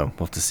 I don't know.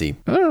 We'll have to see.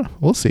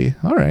 We'll see.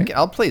 All right.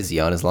 I'll play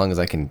Xeon as long as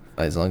I can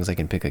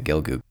pick a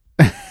Gelgoog.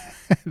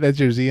 That's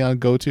your Xeon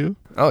go-to?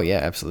 Oh, yeah,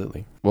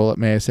 absolutely. Well,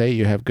 may I say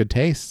you have good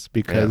tastes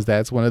because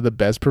that's one of the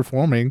best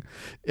performing,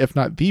 if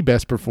not the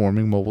best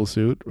performing mobile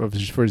suit for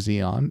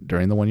Xeon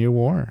during the 1 Year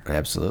War.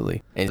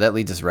 Absolutely. And that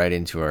leads us right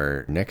into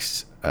our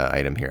next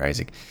item here,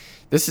 Isaac.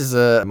 This is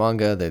a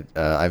manga that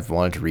I've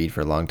wanted to read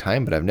for a long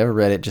time, but I've never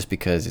read it just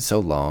because it's so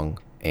long,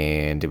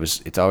 and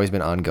it's always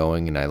been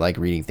ongoing, and I like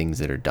reading things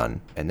that are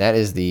done. And that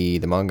is the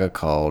manga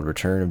called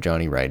Return of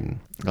Johnny Ridden.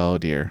 Oh,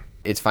 dear.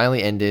 It's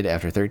finally ended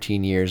after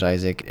 13 years,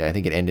 Isaac. I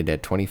think it ended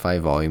at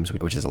 25 volumes,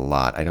 which is a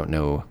lot. I don't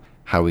know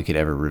how we could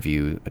ever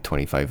review a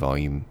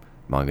 25-volume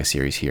manga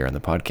series here on the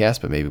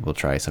podcast, but maybe we'll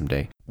try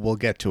someday. We'll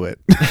get to it.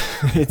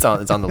 It's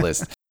on the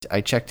list.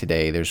 I checked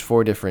today. There's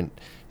 4 different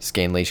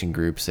scanlation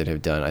groups that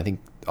have done, I think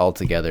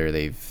altogether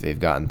they've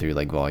gotten through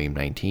like volume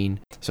 19.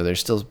 So there's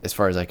still, as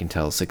far as I can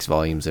tell, 6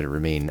 volumes that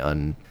remain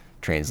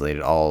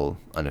untranslated, all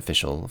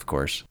unofficial, of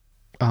course.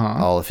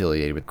 All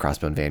affiliated with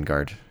Crossbone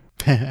Vanguard.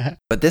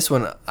 But this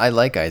one, I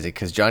like, Isaac,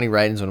 because Johnny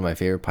Ridden's one of my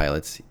favorite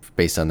pilots,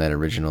 based on that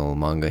original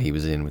manga he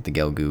was in with the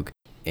Gelgoog.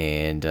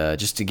 And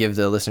just to give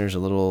the listeners a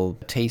little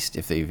taste,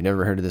 if they've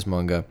never heard of this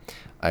manga,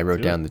 I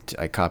wrote down,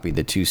 I copied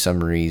the 2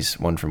 summaries,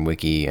 one from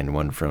Wiki and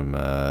one from,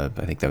 I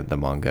think, the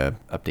manga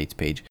updates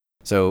page.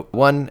 So,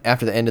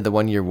 after the end of the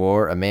 1-year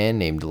war, a man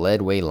named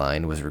Led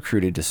Wayline was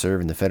recruited to serve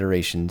in the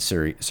Federation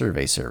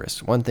Survey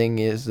Service. One thing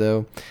is,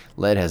 though,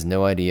 Led has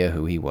no idea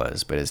who he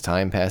was, but as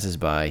time passes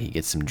by, he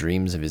gets some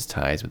dreams of his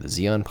ties with a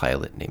Zeon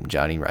pilot named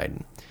Johnny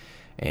Ridden.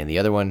 And the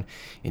other one,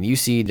 in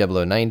UC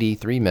 0090,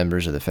 3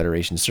 members of the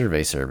Federation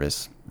Survey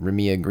Service,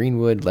 Remia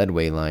Greenwood, Led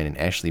Wayline, and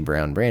Ashley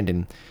Brown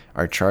Brandon,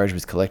 are charged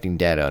with collecting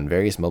data on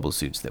various mobile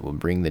suits that will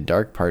bring the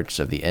dark parts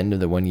of the end of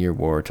the 1-year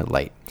war to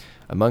light.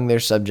 Among their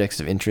subjects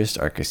of interest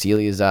are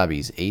Cecilia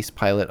Zabi's ace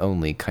pilot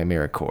only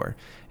Chimera Corps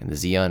and the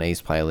Zeon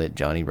ace pilot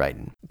Johnny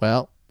Ridden.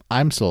 Well,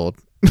 I'm sold.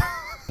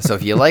 So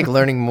if you like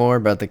learning more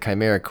about the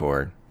Chimera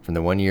Corps from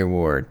the 1-year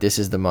war, this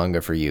is the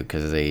manga for you,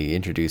 because they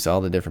introduce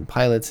all the different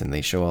pilots and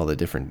they show all the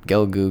different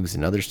Gelgoogs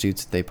and other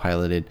suits that they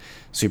piloted.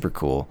 Super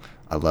cool.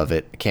 I love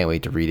it. I can't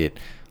wait to read it.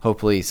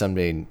 Hopefully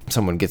someday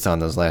someone gets on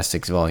those last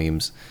 6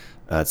 volumes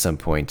at some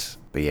point.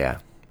 But yeah,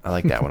 I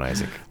like that one,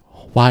 Isaac.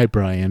 Why,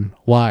 Brian?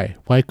 Why?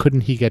 Why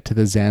couldn't he get to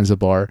the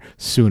Zanzibar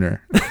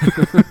sooner?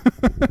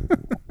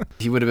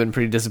 He would have been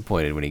pretty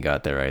disappointed when he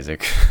got there,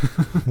 Isaac.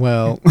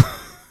 Well,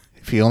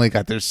 if he only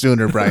got there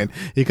sooner, Brian,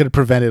 he could have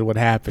prevented what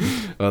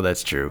happened. Well,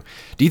 that's true.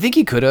 Do you think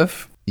he could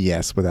have?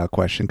 Yes, without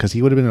question, because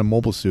he would have been in a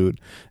mobile suit,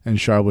 and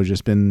Char would have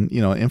just been,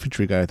 an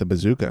infantry guy with a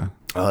bazooka.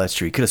 Oh, that's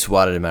true. He could have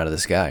swatted him out of the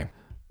sky.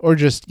 Or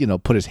just,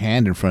 put his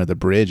hand in front of the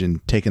bridge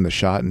and taken the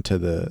shot into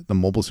the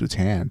mobile suit's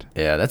hand.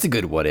 Yeah, that's a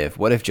good what if.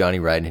 What if Johnny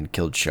Ridden had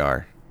killed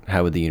Char?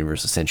 How would the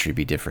Universal Century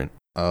be different?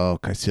 Oh,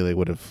 Caecilia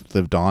would have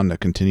lived on to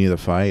continue the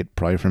fight,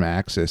 probably from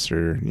Axis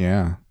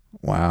yeah.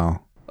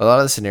 Wow. A lot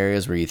of the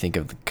scenarios where you think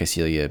of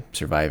Caecilia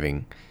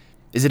surviving,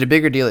 is it a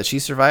bigger deal that she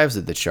survives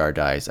or that Char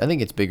dies? I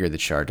think it's bigger that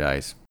Char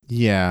dies.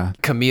 Yeah.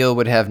 Camille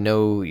would have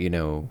no,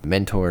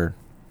 mentor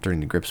during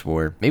the Grips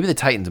War. Maybe the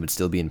Titans would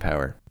still be in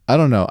power. I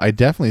don't know. I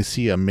definitely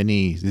see a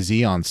mini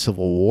Zeon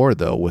civil war,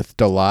 though, with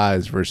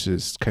Delaz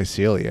versus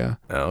Caecilia.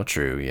 Oh,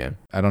 true, yeah.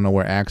 I don't know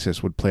where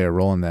Axis would play a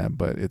role in that,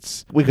 but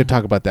we could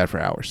talk about that for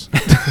hours.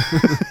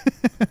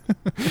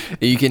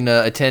 You can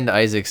attend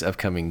Isaac's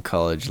upcoming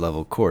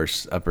college-level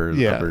course, upper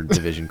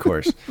division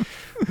course.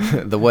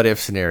 The what-if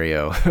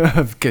scenario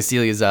of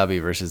Caecilia Zabi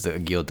versus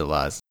Agil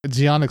Delaz.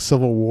 Zeonic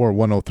Civil War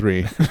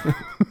 103.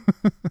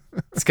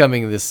 It's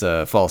coming this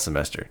fall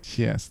semester.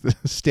 Yes, the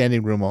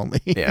standing room only.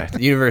 Yeah,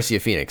 the University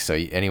of Phoenix, so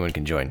anyone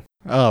can join.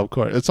 Oh, of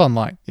course. It's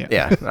online.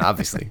 Yeah,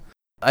 obviously.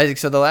 Isaac,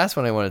 so the last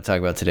one I want to talk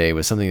about today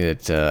was something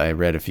that I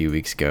read a few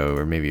weeks ago,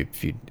 or maybe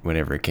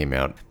whenever it came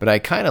out. But I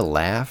kind of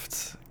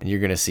laughed, and you're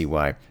going to see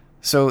why.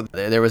 So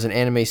there was an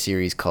anime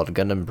series called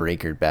Gundam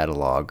Breaker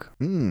Battlelog,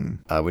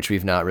 which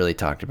we've not really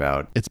talked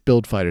about. It's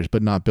build fighters,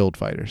 but not build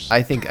fighters.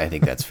 I think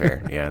that's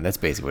fair. Yeah, that's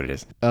basically what it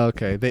is.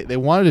 Okay, they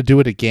wanted to do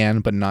it again,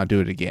 but not do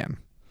it again.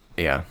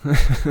 Yeah.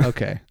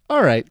 Okay.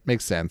 All right.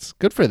 Makes sense.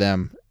 Good for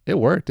them. It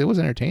worked. It was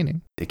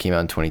entertaining. It came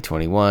out in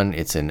 2021.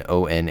 It's an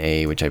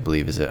ONA, which I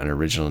believe is an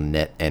original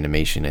net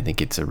animation. I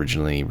think it's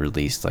originally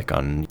released like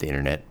on the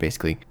internet,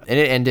 basically. And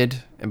it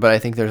ended, but I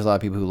think there's a lot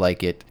of people who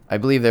like it. I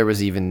believe there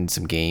was even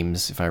some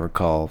games, if I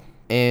recall.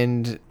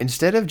 And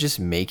instead of just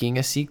making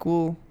a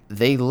sequel,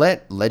 they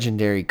let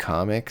Legendary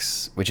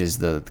Comics, which is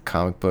the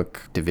comic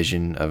book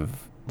division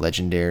of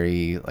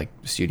Legendary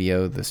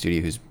studio, the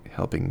studio who's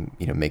helping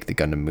make the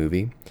Gundam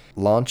movie,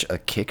 launch a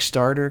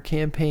Kickstarter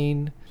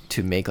campaign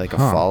to make a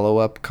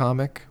follow-up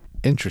comic.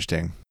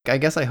 Interesting. I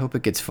guess I hope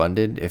it gets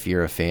funded if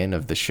you're a fan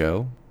of the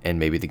show and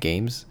maybe the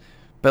games.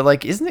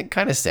 But isn't it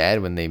kind of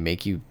sad when they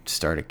make you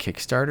start a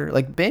Kickstarter?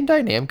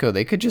 Bandai-Namco,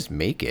 they could just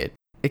make it.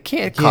 It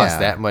can't cost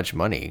that much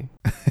money.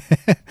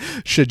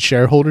 Should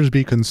shareholders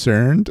be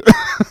concerned?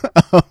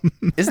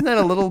 Isn't that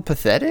a little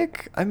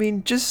pathetic? I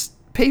mean, just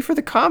pay for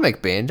the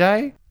comic,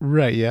 Bandai.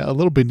 Right, yeah. A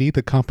little beneath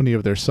the company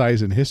of their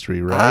size and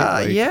history,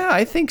 right? Yeah,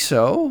 I think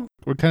so.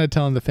 We're kind of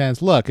telling the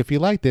fans, look, if you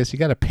like this, you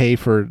got to pay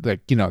for,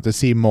 to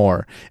see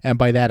more. And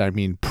by that, I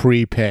mean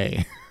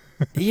prepay.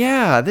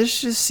 Yeah,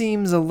 this just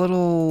seems a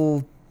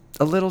little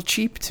a little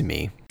cheap to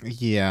me.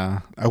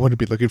 Yeah, I wouldn't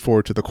be looking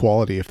forward to the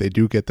quality if they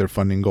do get their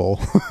funding goal.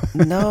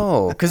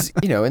 No, because,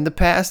 in the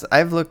past,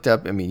 I've looked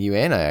up, you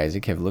and I,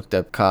 Isaac, have looked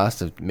up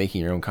cost of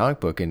making your own comic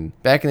book. And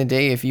back in the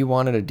day, if you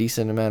wanted a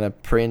decent amount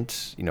of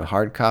print,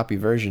 hard copy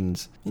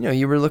versions,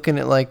 you were looking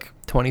at like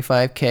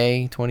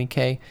 $25K,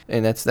 $20K.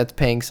 And that's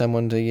paying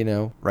someone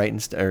to,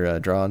 write or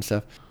draw and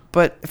stuff.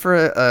 But for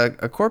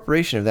a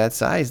corporation of that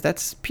size,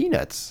 that's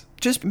peanuts.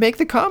 Just make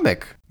the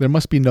comic. There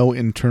must be no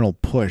internal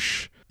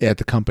push at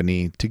the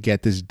company to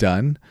get this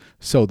done,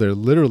 so they're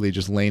literally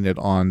just laying it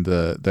on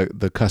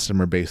the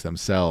customer base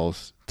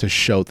themselves to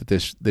show that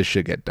this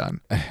should get done.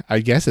 I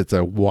guess it's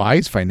a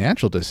wise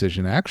financial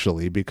decision,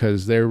 actually,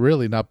 because they're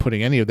really not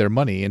putting any of their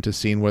money into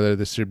seeing whether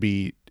this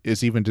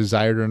is even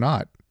desired or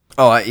not.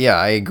 Oh, I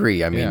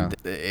agree.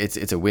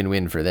 It's a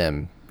win-win for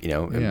them.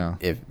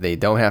 If they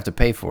don't have to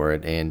pay for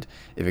it, and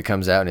if it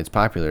comes out and it's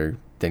popular,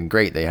 then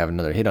great, they have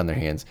another hit on their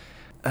hands.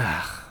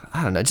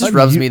 I don't know. It just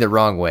rubs me the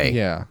wrong way.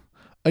 Yeah.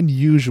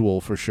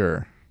 Unusual for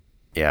sure.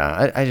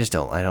 Yeah, I just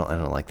don't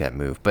like that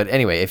move. But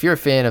anyway, if you're a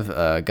fan of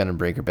Gundam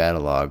Breaker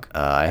Battlelog,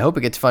 I hope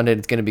it gets funded.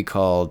 It's going to be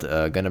called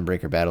Gundam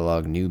Breaker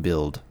Battlelog New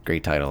Build.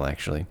 Great title,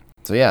 actually.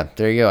 So yeah,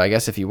 there you go. I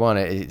guess if you want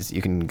it,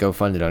 you can go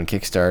fund it on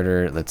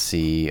Kickstarter. Let's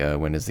see,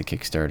 when does the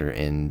Kickstarter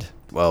end?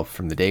 Well,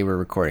 from the day we're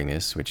recording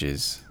this, which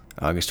is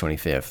August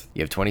 25th,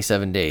 you have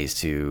 27 days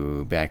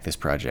to back this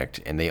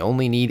project, and they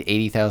only need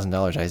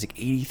 $80,000. Isaac,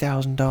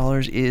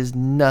 $80,000 is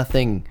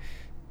nothing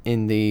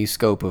in the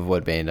scope of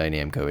what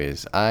Bandai-Namco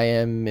is. I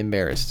am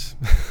embarrassed.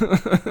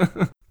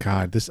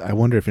 God, I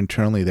wonder if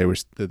internally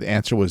the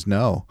answer was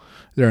no.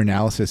 Their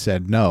analysis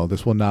said, no,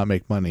 this will not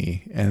make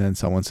money. And then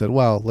someone said,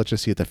 well, let's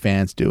just see if the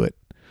fans do it.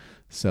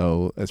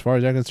 So as far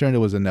as I'm concerned, it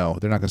was a no.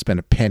 They're not going to spend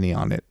a penny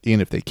on it,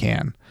 even if they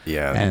can.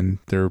 Yeah. And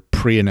their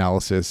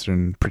pre-analysis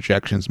and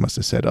projections must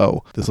have said,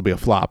 oh, this will be a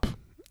flop.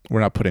 We're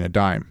not putting a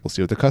dime. We'll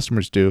see what the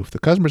customers do. If the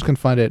customers can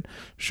fund it,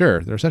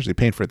 sure, they're essentially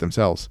paying for it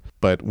themselves.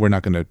 But we're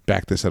not going to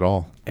back this at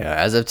all. Yeah,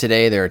 as of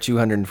today, there are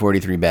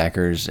 243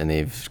 backers, and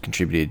they've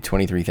contributed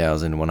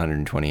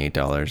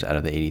 $23,128 out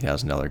of the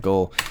 $80,000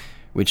 goal,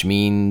 which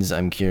means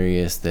I'm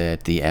curious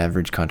that the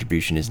average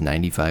contribution is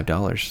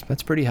 $95.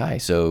 That's pretty high.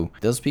 So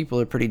those people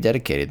are pretty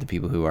dedicated, the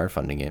people who are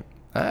funding it.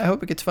 I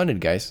hope it gets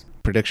funded, guys.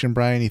 Prediction,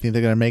 Brian, you think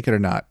they're going to make it or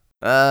not?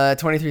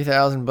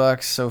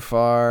 $23,000 so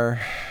far.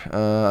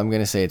 I'm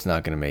gonna say it's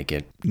not gonna make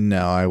it.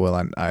 No, I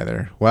won't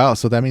either. Wow,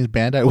 so that means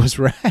Bandai was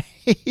right.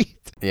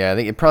 Yeah, I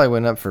think it probably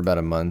went up for about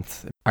a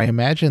month. I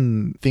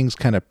imagine things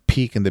kind of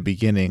peak in the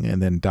beginning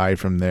and then die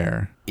from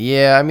there.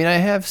 Yeah, I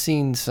have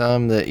seen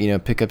some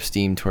that pick up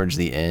steam towards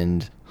the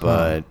end,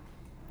 but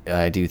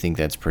I do think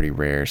that's pretty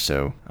rare.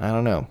 So I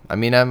don't know.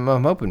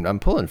 I'm hoping, I'm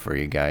pulling for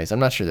you guys. I'm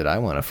not sure that I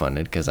want to fund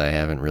it because I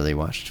haven't really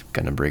watched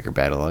Gundam Breaker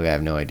Battlelog. I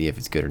have no idea if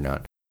it's good or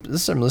not.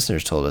 Some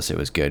listeners told us it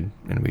was good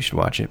and we should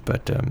watch it,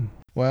 but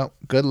well,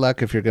 good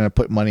luck if you're going to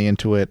put money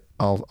into it.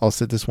 I'll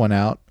sit this one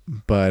out,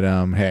 but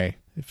hey,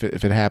 if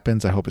it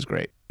happens, I hope it's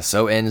great.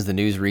 So ends the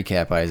news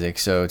recap, Isaac.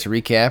 So to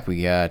recap,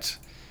 we got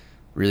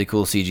really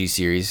cool CG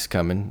series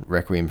coming,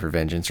 Requiem for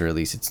Vengeance, or at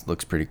least it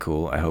looks pretty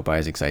cool. I hope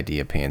Isaac's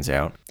idea pans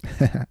out.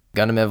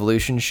 Gundam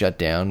Evolution shut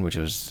down, which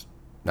was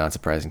not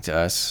surprising to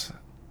us.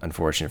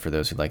 Unfortunate for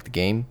those who like the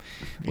game.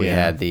 We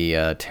had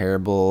the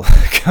terrible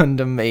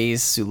Gundam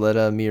Ace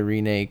Suletta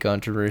Miorine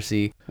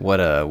controversy. What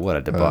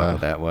a debacle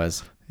that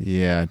was.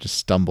 Yeah, just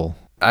stumble.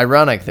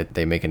 Ironic that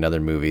they make another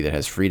movie that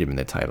has freedom in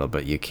the title,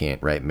 but you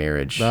can't write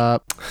marriage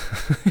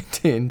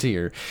into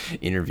your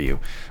interview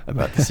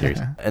about the series.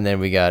 And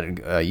then we got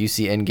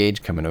UC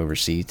Engage coming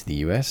overseas to the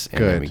U.S.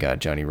 And then we got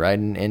Johnny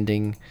Ridden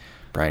ending.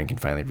 Brian can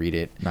finally read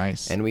it.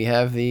 Nice. And we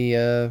have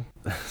the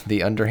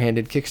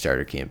underhanded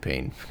Kickstarter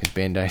campaign because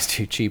Bandai's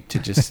too cheap to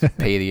just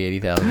pay the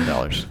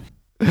 $80,000.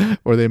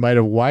 Or they might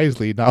have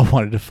wisely not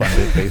wanted to fund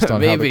it based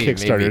on how the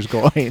Kickstarter is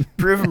going.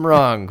 Prove them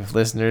wrong,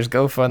 listeners.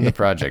 Go fund the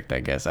project, I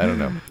guess. I don't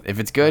know. If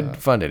it's good,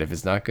 fund it. If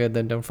it's not good,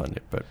 then don't fund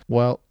it. But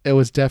well, it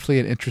was definitely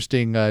an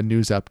interesting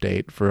news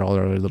update for all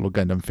our little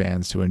Gundam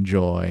fans to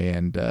enjoy.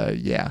 And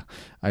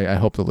I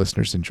hope the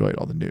listeners enjoyed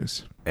all the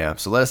news. Yeah,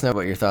 so let us know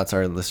what your thoughts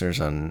are,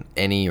 listeners, on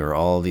any or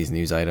all of these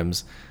news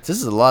items. This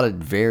is a lot of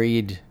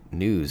varied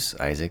news,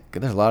 Isaac.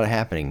 There's a lot of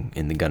happening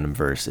in the Gundam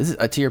verse. This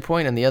is, to your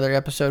point on the other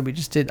episode we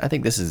just did, I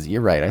think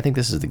you're right. I think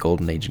this is the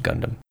golden age of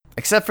Gundam.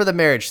 Except for the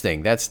marriage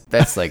thing.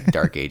 That's like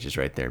dark ages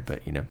right there,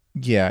 but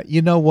Yeah,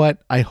 you know what?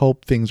 I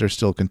hope things are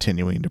still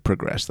continuing to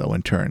progress, though,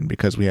 in turn,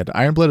 because we had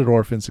Iron-Blooded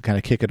Orphans to kind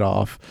of kick it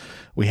off.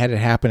 We had it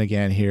happen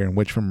again here in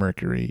Witch from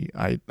Mercury.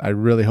 I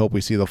really hope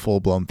we see the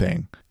full-blown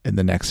thing in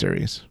the next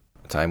series.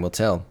 Time will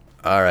tell.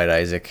 All right,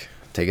 Isaac,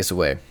 take us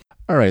away.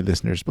 All right,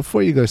 listeners,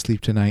 before you go to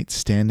sleep tonight,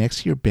 stand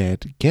next to your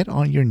bed, get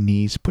on your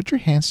knees, put your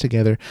hands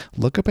together,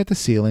 look up at the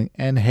ceiling,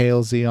 and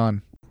hail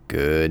Zeon.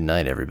 Good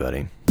night,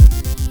 everybody.